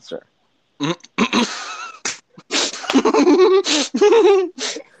cancer.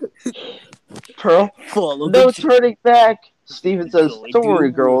 Pearl, no turning back. Steven says, don't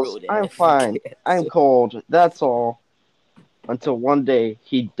worry, girls. I'm fine. I'm cold. That's all. Until one day,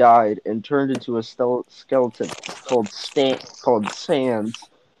 he died and turned into a skeleton called Sans,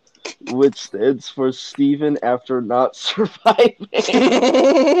 which stands for Steven after not surviving.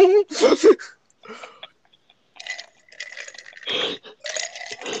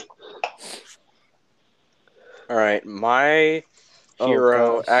 All right, My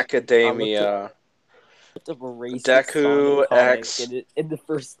Hero Academia. Deku X and the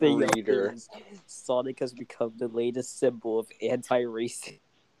first thing reader. is Sonic has become the latest symbol of anti-racism.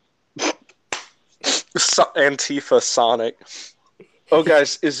 Antifa Sonic. Oh,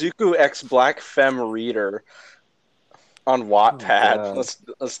 guys, Izuku X Black Femme Reader on Wattpad.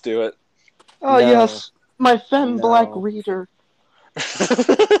 Let's do it. Oh, no. Yes, my femme black reader.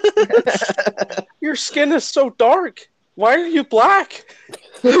 Your skin is so dark. Why are you black?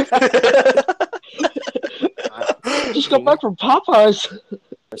 Just got back from Popeyes.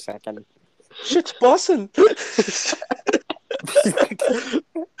 For a second. Shit's bussin'.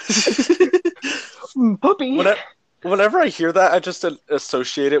 Puppy. Whenever I hear that, I just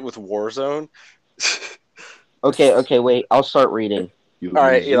associate it with Warzone. Okay, wait. I'll start reading. All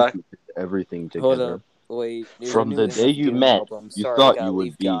right, Eli. Everything together. Hold up. Wait. From the day you met, you thought you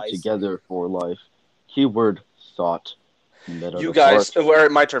would be together for life. Keyword thought. You guys,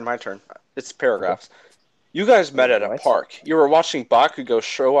 my turn. It's paragraphs. Okay. You guys met at a park. You were watching Bakugo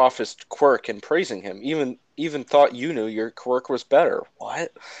show off his quirk and praising him. Even thought you knew your quirk was better.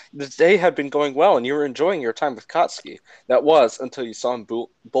 What? The day had been going well, and you were enjoying your time with Katsuki. That was until you saw him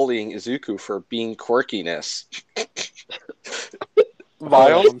bullying Izuku for being quirkiness.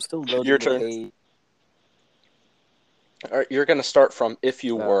 Vile, I'm still loading your turn. All right, you're gonna start from if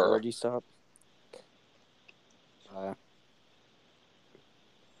you were. Where'd you stop?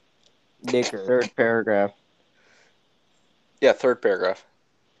 Knicker. Third paragraph. Yeah, third paragraph.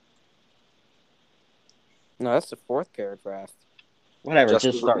 No, that's the fourth paragraph. Whatever,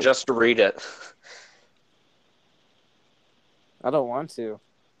 just start. Just read it. I don't want to.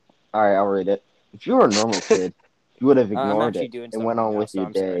 Alright, I'll read it. If you were a normal kid, you would have ignored it and went on with your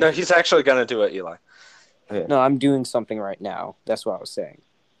day. No, he's actually gonna do it, Eli. Okay. No, I'm doing something right now. That's what I was saying.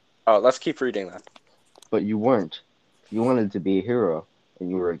 Oh, let's keep reading that. But you weren't. You wanted to be a hero, and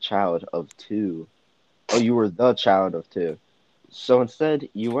you were a child of 2. Oh, you were the child of 2. So instead,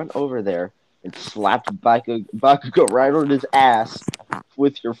 you went over there and slapped Bakugo right on his ass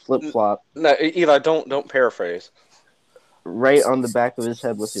with your flip-flop. No, Eli, don't paraphrase. Right on the back of his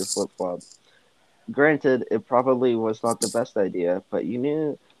head with your flip-flop. Granted, it probably was not the best idea, but you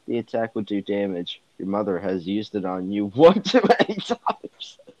knew the attack would do damage. Your mother has used it on you one too many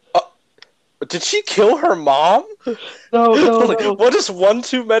times. Did she kill her mom? No. What does one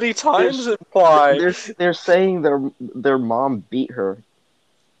too many times imply? They're saying their mom beat her.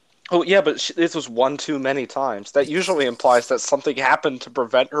 Oh, yeah, but this was one too many times. That usually implies that something happened to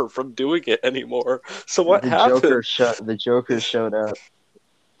prevent her from doing it anymore. So what happened? The Joker showed up.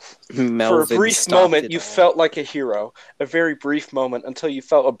 For a brief moment, you felt like a hero. A very brief moment until you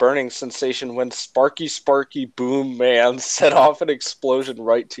felt a burning sensation when Sparky Boom Man set off an explosion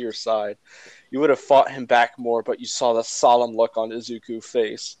right to your side. You would have fought him back more, but you saw the solemn look on Izuku's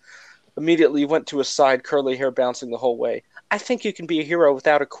face. Immediately, you went to his side, curly hair bouncing the whole way. I think you can be a hero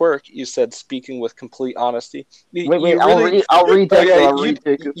without a quirk, you said, speaking with complete honesty. Wait, I'll read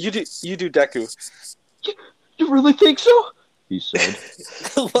Deku. You do Deku. You really think so? He said.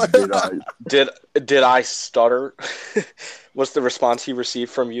 Did I stutter? Was the response he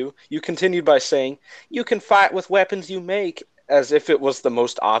received from you. You continued by saying, you can fight with weapons you make, as if it was the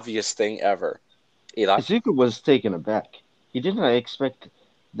most obvious thing ever. Eli? Izuku was taken aback. He did not expect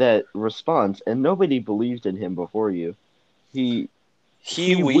that response, and nobody believed in him before you. He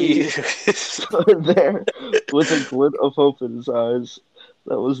stood there with a glint of hope in his eyes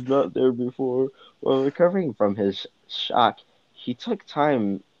that was not there before. While recovering from his shock, he took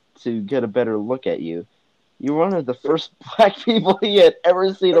time to get a better look at you. You were one of the first black people he had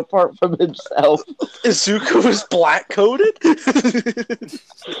ever seen apart from himself. Izuku was black-coded?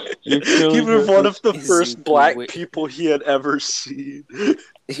 He was one of the first black people he had ever seen.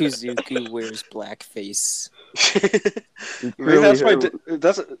 Izuku wears blackface. Maybe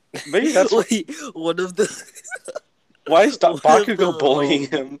that's one of the. Why is Bakugo bullying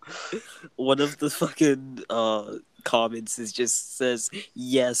him? One of the fucking comments just says,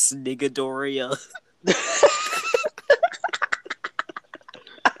 "Yes, nigga Doria."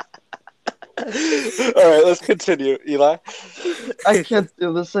 Alright, let's continue, Eli. I can't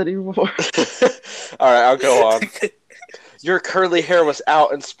do this anymore. Alright, I'll go on. Your curly hair was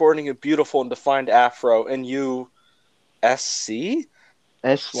out and sporting a beautiful and defined afro, and you... SC?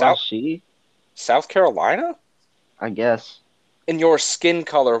 S/she? South Carolina? I guess. And your skin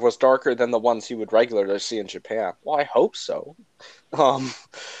color was darker than the ones you would regularly see in Japan. Well, I hope so.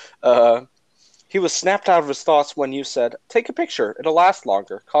 He was snapped out of his thoughts when you said, take a picture, it'll last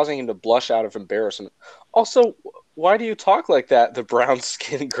longer, causing him to blush out of embarrassment. Also, why do you talk like that? The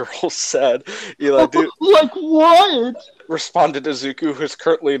brown-skinned girl said. Eli, like what? Responded Izuku, who's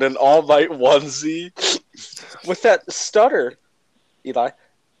currently in an all-night onesie. With that stutter, Eli.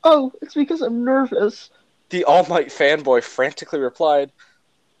 Oh, it's because I'm nervous. The All Might fanboy frantically replied,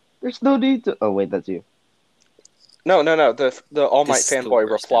 there's no need to... Oh, wait, that's you. No. The All Might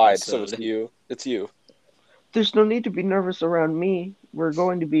fanboy replied, so it's you. It's you. There's no need to be nervous around me. We're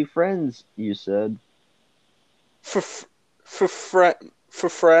going to be friends, you said. For friends,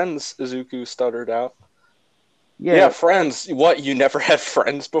 Izuku stuttered out. Yeah, friends. What, you never had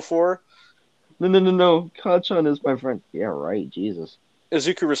friends before? No. Kachan is my friend. Yeah, right, Jesus.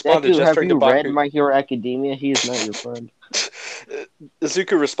 Izuku responded, gesturing to Bakugo. Have you read My Hero Academia? He is not your friend.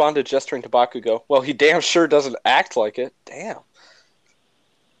 Izuku responded, gesturing to Bakugo. Well, he damn sure doesn't act like it. Damn.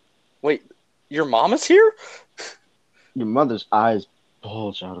 Wait, your mom is here? Your mother's eyes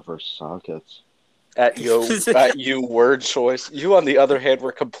bulge out of her sockets. At you word choice. You, on the other hand,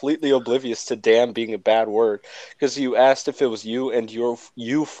 were completely oblivious to damn being a bad word, because you asked if it was you and your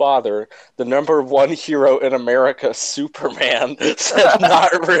father, the number one hero in America, Superman, said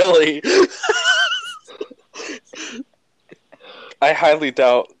not really. I highly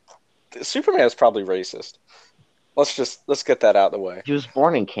doubt Superman is probably racist. Let's get that out of the way. He was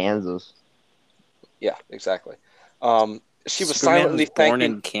born in Kansas. Yeah, exactly. She was Superman silently was born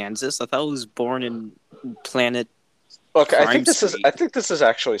in Kansas. I thought he was born in planet Okay, I Crime Street. think this is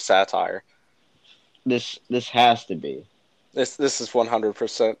actually satire. This has to be. This is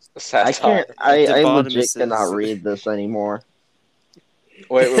 100% I satire. can't. At the I bottom it legit cannot says- read this anymore.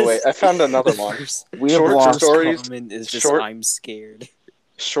 Wait. I found another The one. first- We have Short lost. stories. comment is just short- I'm scared.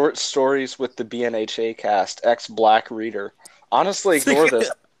 Short stories with the BNHA cast. Ex Black Reader. Honestly, ignore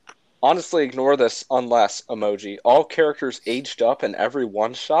this. Unless emoji. All characters aged up in every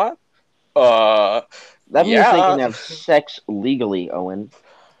one shot. That means they Yeah. can have sex legally, Owen.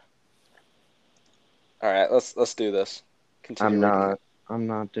 All right, let's do this. Continue reading it. I'm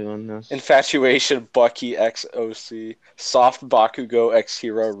not doing this. Infatuation Bucky X OC. Soft Bakugo X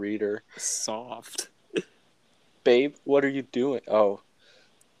Hero Reader. Soft. Babe, what are you doing? Oh,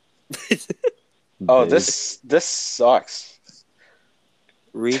 Babe. this sucks.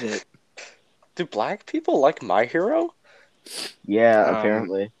 Read it. Do black people like My Hero? Yeah, Um,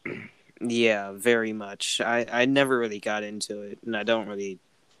 apparently. Yeah, very much. I never really got into it, and I don't really.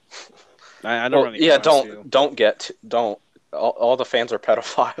 I don't really. Yeah, want don't. All the fans are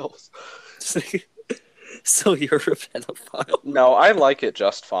pedophiles. to. So you're a pedophile. No, I like it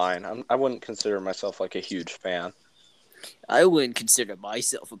just fine. I wouldn't consider myself like a huge fan. I wouldn't consider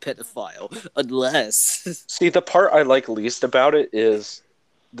myself a pedophile unless. See, the part I like least about it is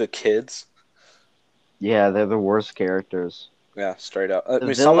the kids. Yeah, they're the worst characters. Yeah, straight up. I The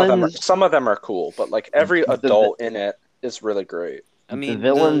mean, villains- some of them are cool, but like every adult in it is really great. I mean, the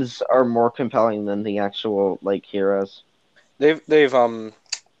villains are more compelling than the actual like heroes. They've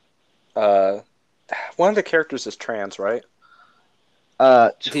one of the characters is trans, right?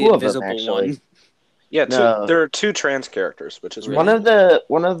 the Two of them invisible actually. one. Yeah, No. there are two trans characters, which is One really of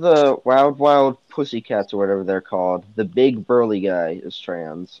the wild pussycats or whatever they're called, the big burly guy is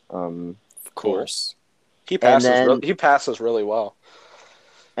trans. Of course. he passes then- he passes really well.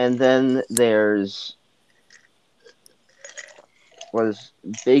 And then there's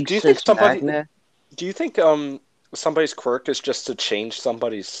Big Do you think Sis somebody- Magna. Do you think somebody's quirk is just to change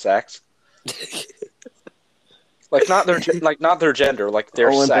somebody's sex? Like not their gender, like their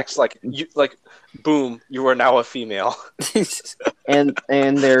Olympic- sex, like boom, you are now a female. And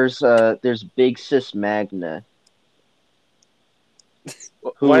there's Big Sis Magna.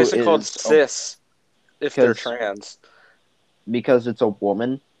 Who Why is it called is- cis if they're 'cause- trans? Because it's a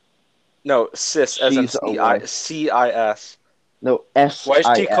woman. No, cis as in She's a woman. CIS. No, S. Why is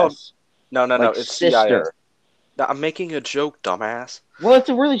she called- No, like it's sister. CIS. No, I'm making a joke, dumbass. Well, it's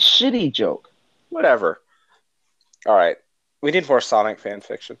a really shitty joke. Whatever. All right, we need more Sonic fan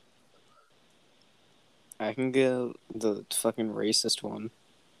fiction. I can get the fucking racist one.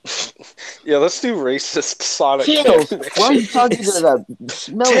 Yeah, let's do racist Sonic Tails, fan why are you fiction. talking to that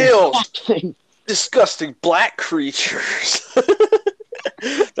smelling Tails! cock thing? Disgusting black creatures.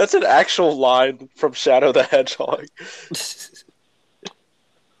 That's an actual line from Shadow the Hedgehog.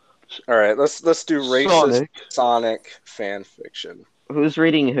 All right, let's do racist Sonic fan fiction. Who's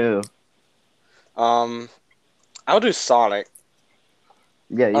reading who? I'll do Sonic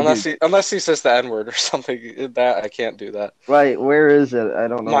Yeah, you unless he says the N word or something. That I can't do that. Right, where is it? I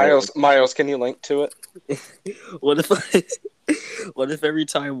don't know. Miles, can you link to it? What if what if every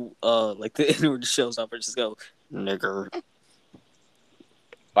time like the N-word shows up, I just go nigger?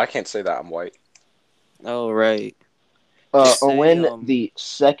 I can't say that. I'm white. Oh right. Say, Owen, the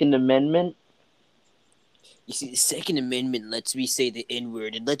Second Amendment. You see, the Second Amendment lets me say the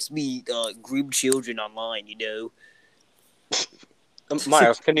N-word and lets me groom children online. You know.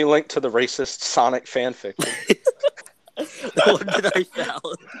 Miles, can you link to the racist Sonic fan fiction? The one that I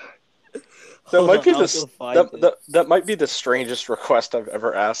found. That might be the strangest request I've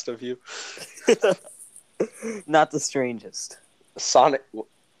ever asked of you. Not the strangest. Sonic.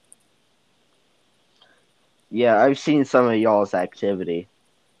 Yeah, I've seen some of y'all's activity.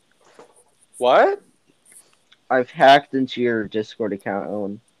 What? I've hacked into your Discord account,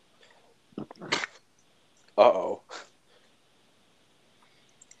 Owen. Uh-oh.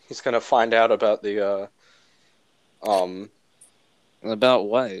 He's gonna find out about the About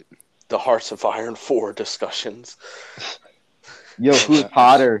what? the Hearts of Iron 4 discussions. Yo, who's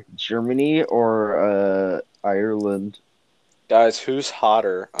hotter, Germany or Ireland? Guys, who's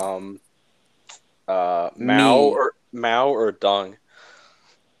hotter? Mao or Deng?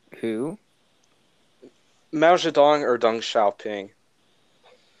 Who? Mao Zedong or Deng Xiaoping?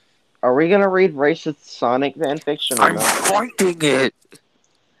 Are we gonna read racist Sonic fanfiction or I'm not? finding it.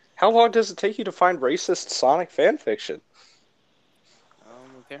 How long does it take you to find racist Sonic fanfiction?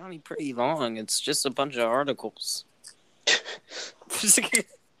 Apparently pretty long. It's just a bunch of articles.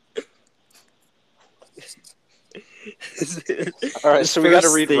 All right, so we got to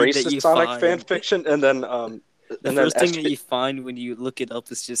read First thing that racist you Sonic find. fanfiction and then The first thing that you find when you look it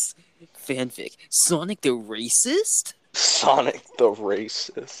up is just fanfic. Sonic the racist? Sonic the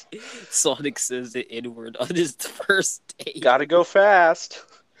racist. Sonic says the N-word on his first date. Gotta go fast.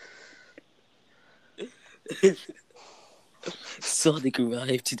 Sonic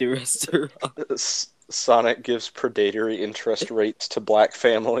arrived to the restaurant. Sonic gives predatory interest rates to black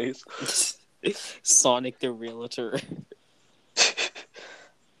families. Sonic the realtor.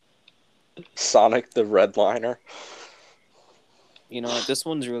 Sonic the redliner. You know what? This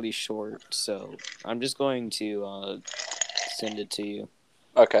one's really short, so I'm just going to send it to you.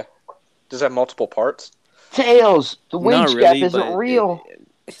 Okay. Does it have multiple parts? Tails, the wage gap isn't real.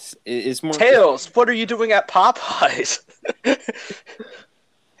 It's more. Tails, what are you doing at Popeyes?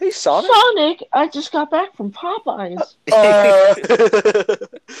 Hey, Sonic. Sonic, I just got back from Popeyes.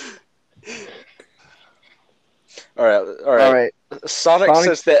 All right. Sonic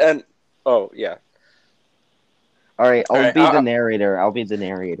says the end. Oh, yeah. All right, I'll be the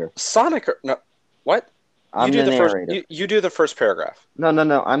narrator. Sonic, no, what? I'm the narrator. You do the first paragraph. No,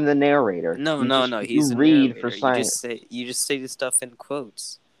 I'm the narrator. No. He's the read narrator. for science. You just say the stuff in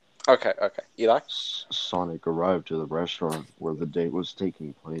quotes. Okay. Eli? Sonic arrived to the restaurant where the date was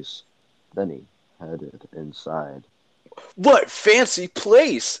taking place. Then he headed inside. What fancy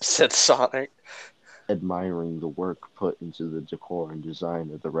place, said Sonic. Admiring the work put into the decor and design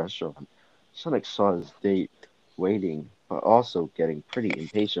of the restaurant, Sonic saw his date waiting, but also getting pretty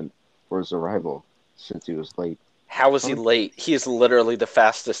impatient for his arrival, since he was late. How was he late? He is literally the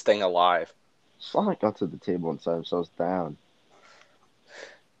fastest thing alive. Sonic got to the table and sat himself down.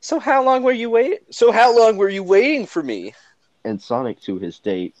 So how long were you waiting for me? And Sonic to his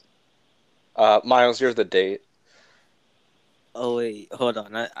date. Miles, you're the date. Oh wait, hold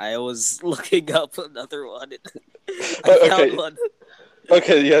on. I was looking up another one. I found one.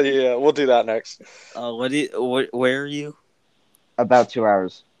 Okay, yeah. We'll do that next. Where are you? About 2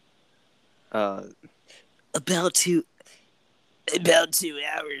 hours. About two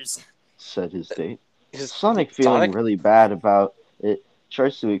hours. Said his date. Sonic feeling really bad about it,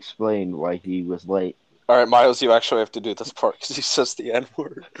 tries to explain why he was late. Alright, Miles, you actually have to do this part because he says the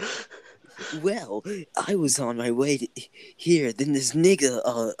N-word. Well, I was on my way here, then this nigga,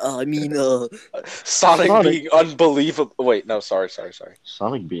 Sonic being unbelievable. Wait, no, sorry.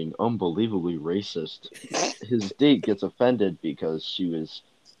 Sonic being unbelievably racist. His date gets offended because she was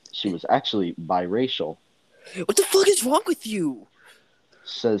actually biracial. What the fuck is wrong with you?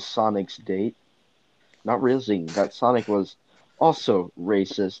 Says Sonic's date. Not realizing that Sonic was also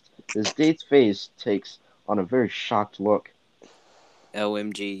racist, his date's face takes on a very shocked look.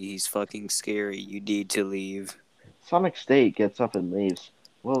 OMG, he's fucking scary. You need to leave. Sonic's date gets up and leaves.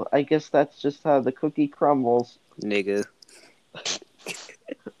 Well, I guess that's just how the cookie crumbles. Nigga.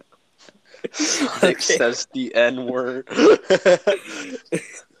 Sonic says the N-word.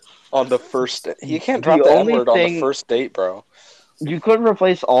 On the first date. You can't drop the N-word on the first date, bro. You could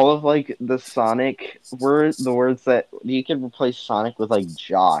replace all of, like, the Sonic words, the words that... You could replace Sonic with, like,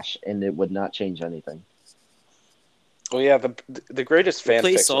 Josh, and it would not change anything. Well, yeah, the greatest fanfics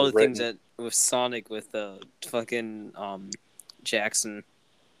replace all the things that with Sonic with fucking Jackson.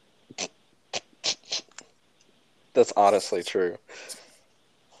 That's honestly true.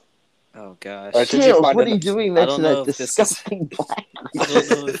 Oh gosh. Tails, what are you doing next to that disgusting black? I don't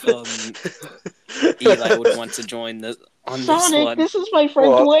know if Eli would want to join on Sonic, this one. this is my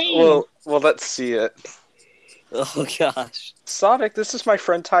friend Dwayne. Well, let's see it. Oh gosh. Sonic, this is my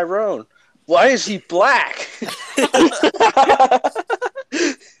friend Tyrone. Why is he black?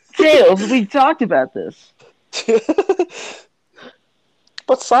 Tails, we talked about this.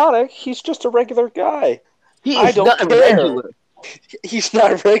 But Sonic, he's just a regular guy. I don't care. Regular. He's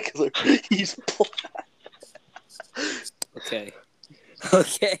not regular. He's black. Okay.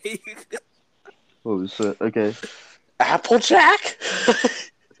 What was it? Okay. Applejack?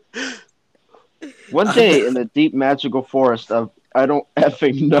 One day in the deep magical forest of I don't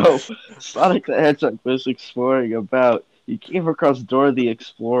effing know, Sonic the Hedgehog was exploring about. He came across Dora the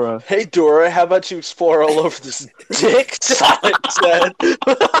Explorer. Hey Dora, how about you explore all over this dick? Sonic said.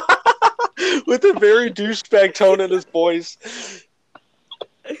 With a very douchebag tone in his voice.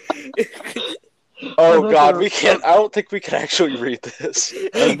 Oh god, we can't. I don't think we can actually read this.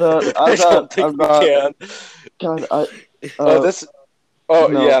 I don't think we can. God, this. Oh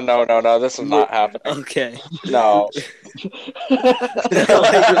no. Yeah, no. This is not happening. Okay. No.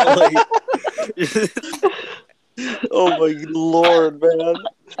 Oh my lord, man!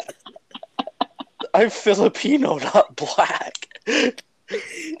 I'm Filipino, not black.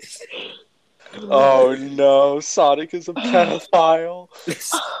 Oh no, Sonic is a pedophile.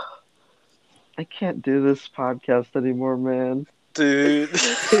 I can't do this podcast anymore, man. Dude.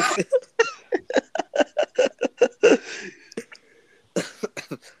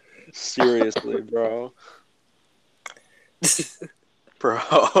 Seriously, bro. Bro.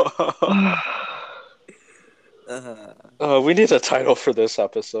 We need a title for this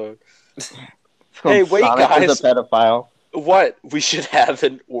episode. It's Hey, called wait, Sonic is guys. a pedophile. What? We should have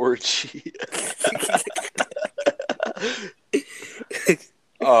an orgy.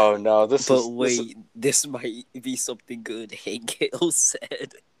 Oh no, But wait, this might be something good, Hank Hill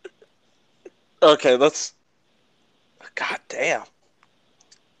said. Okay, let's. God damn.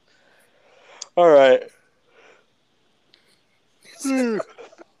 All right.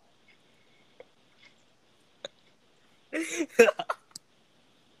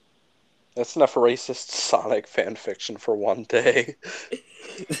 That's enough racist Sonic fan fiction for one day.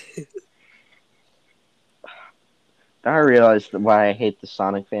 I realized why I hate the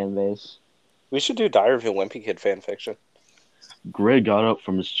Sonic fan base. We should do Diary of a Wimpy Kid fan fiction. Greg got up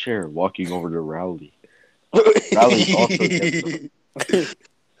from his chair, walking over to Rowley. Rowley also gets up.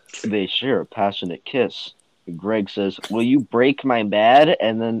 They share a passionate kiss. Greg says, "Will you break my bed?"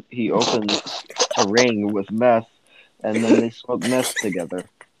 And then he opens a ring with meth, and then they smoke meth together.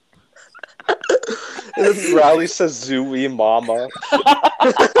 And then Riley says, "Zooey mama."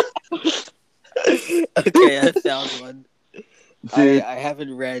 Okay, I found one. Dude, I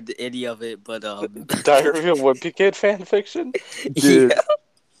haven't read any of it, but Diary of a Wimpy Kid fan fiction. dude, yeah.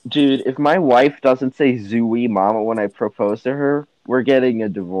 dude, if my wife doesn't say "Zooey mama" when I propose to her, we're getting a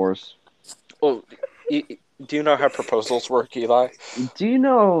divorce. Well, do you know how proposals work, Eli? Do you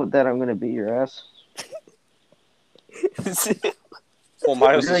know that I'm gonna beat your ass? Well, We're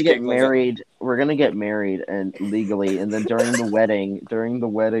Miles gonna is get giggling. married. We're gonna get married and legally, and then during the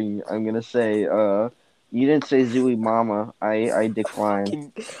wedding, I'm gonna say, you didn't say Zooey mama. I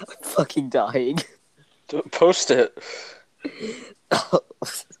decline. I'm fucking dying. Post it.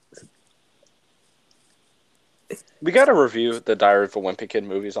 We gotta review the Diary of a Wimpy Kid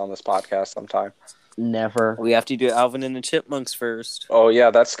movies on this podcast sometime. Never. We have to do Alvin and the Chipmunks first. Oh yeah,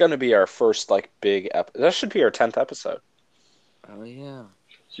 that's gonna be our first big that should be our 10th episode. Oh yeah.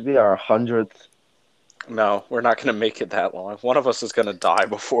 Should be our 100th. No, we're not gonna make it that long. One of us is gonna die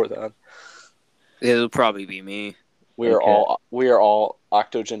before then. It'll probably be me. We are all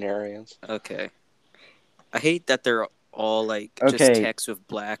octogenarians. Okay. I hate that they're all just text with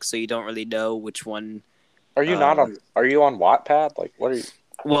black, so you don't really know which one. Are you not on? Are you on Wattpad? What are you?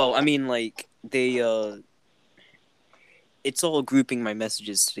 Well, I mean, they it's all grouping my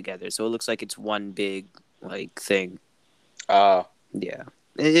messages together, so it looks like it's one big thing. Yeah,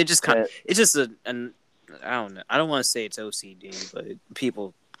 it just kind of it's just an I don't know. I don't want to say it's OCD, but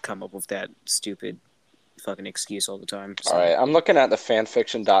people come up with that stupid fucking excuse all the time. So. All right, I'm looking at the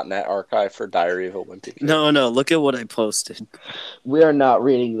fanfiction.net archive for Diary of a Wimpy Kid. No, look at what I posted. We are not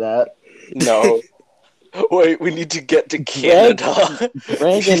reading that. No. Wait, we need to get to Canada.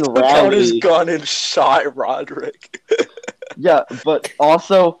 Greg He and took out his Rowley. gun and shot Roderick. Yeah, but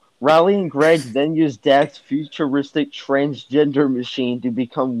also Rowley and Greg then use Dad's futuristic transgender machine to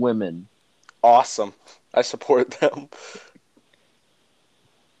become women. Awesome. I support them.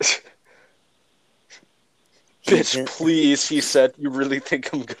 Bitch, please, he said. You really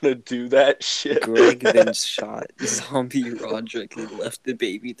think I'm gonna do that shit? Greg then shot zombie Roderick and left the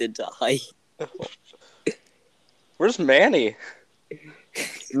baby to die. Where's Manny?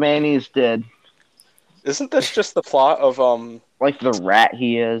 Manny's dead. Isn't this just the plot of Like the rat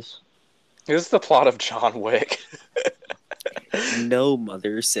he is. This is the plot of John Wick. No,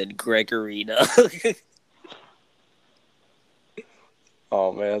 mother, said Gregorina.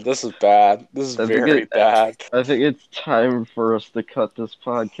 Oh man, this is bad. This is very bad. I think it's time for us to cut this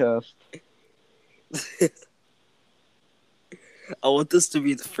podcast. I want this to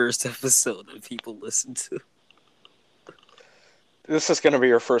be the first episode that people listen to. This is going to be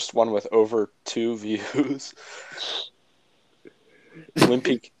your first one with over 2 views.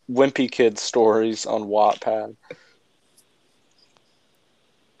 Wimpy Kid stories on Wattpad.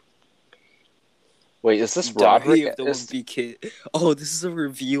 Wait, is this Diary Roderick? of the Wimpy Kid. Oh, this is a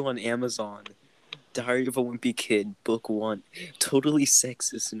review on Amazon. Diary of a Wimpy Kid, Book 1. Totally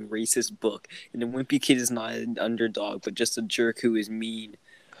sexist and racist book. And the Wimpy Kid is not an underdog, but just a jerk who is mean.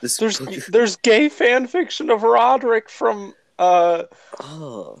 There's gay fan fiction of Roderick from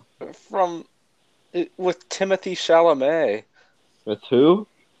with Timothy Chalamet. With who?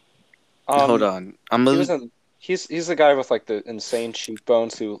 Hold on. He's the guy with the insane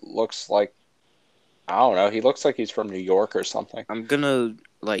cheekbones who looks like, I don't know, he looks like he's from New York or something. I'm gonna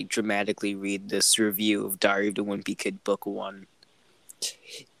dramatically read this review of Diary of the Wimpy Kid Book 1.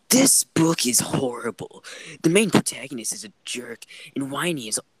 This book is horrible. The main protagonist is a jerk, and whiny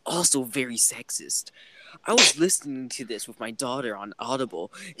is also very sexist. I was listening to this with my daughter on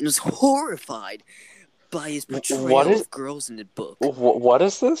Audible and was horrified by his portrayal of girls in the book. What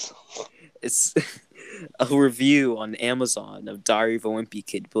is this? It's a review on Amazon of Diary of a Wimpy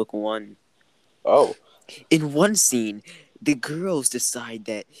Kid, Book 1. Oh. In one scene, the girls decide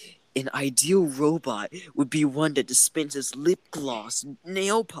that an ideal robot would be one that dispenses lip gloss and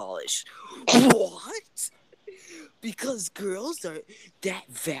nail polish. What? Because girls are that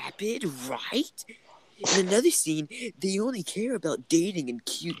vapid, right? In another scene, they only care about dating and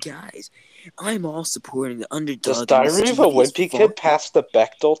cute guys. I'm all supporting the underdog. Does Diary of a Wimpy Kid pass the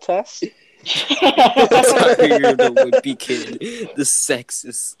Bechdel test? Diary of the Wimpy Kid,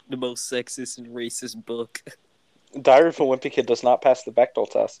 the most sexist and racist book. Diary of a Wimpy Kid does not pass the Bechdel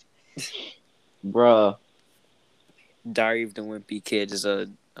test. Bruh. Diary of the Wimpy Kid is a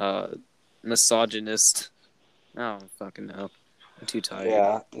misogynist. I don't fucking know. I'm too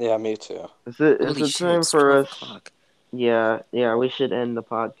tired. Yeah, me too. Is it time for us? O'clock. Yeah, we should end the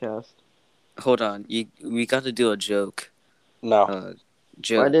podcast. Hold on, we got to do a joke. No.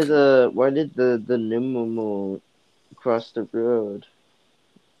 Joke. Why did the Nimumu cross the road?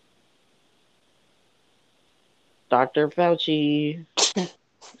 Dr. Fauci.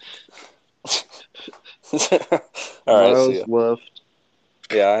 All right, see ya. Left.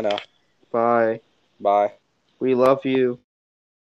 Yeah, I know. Bye. Bye. We love you.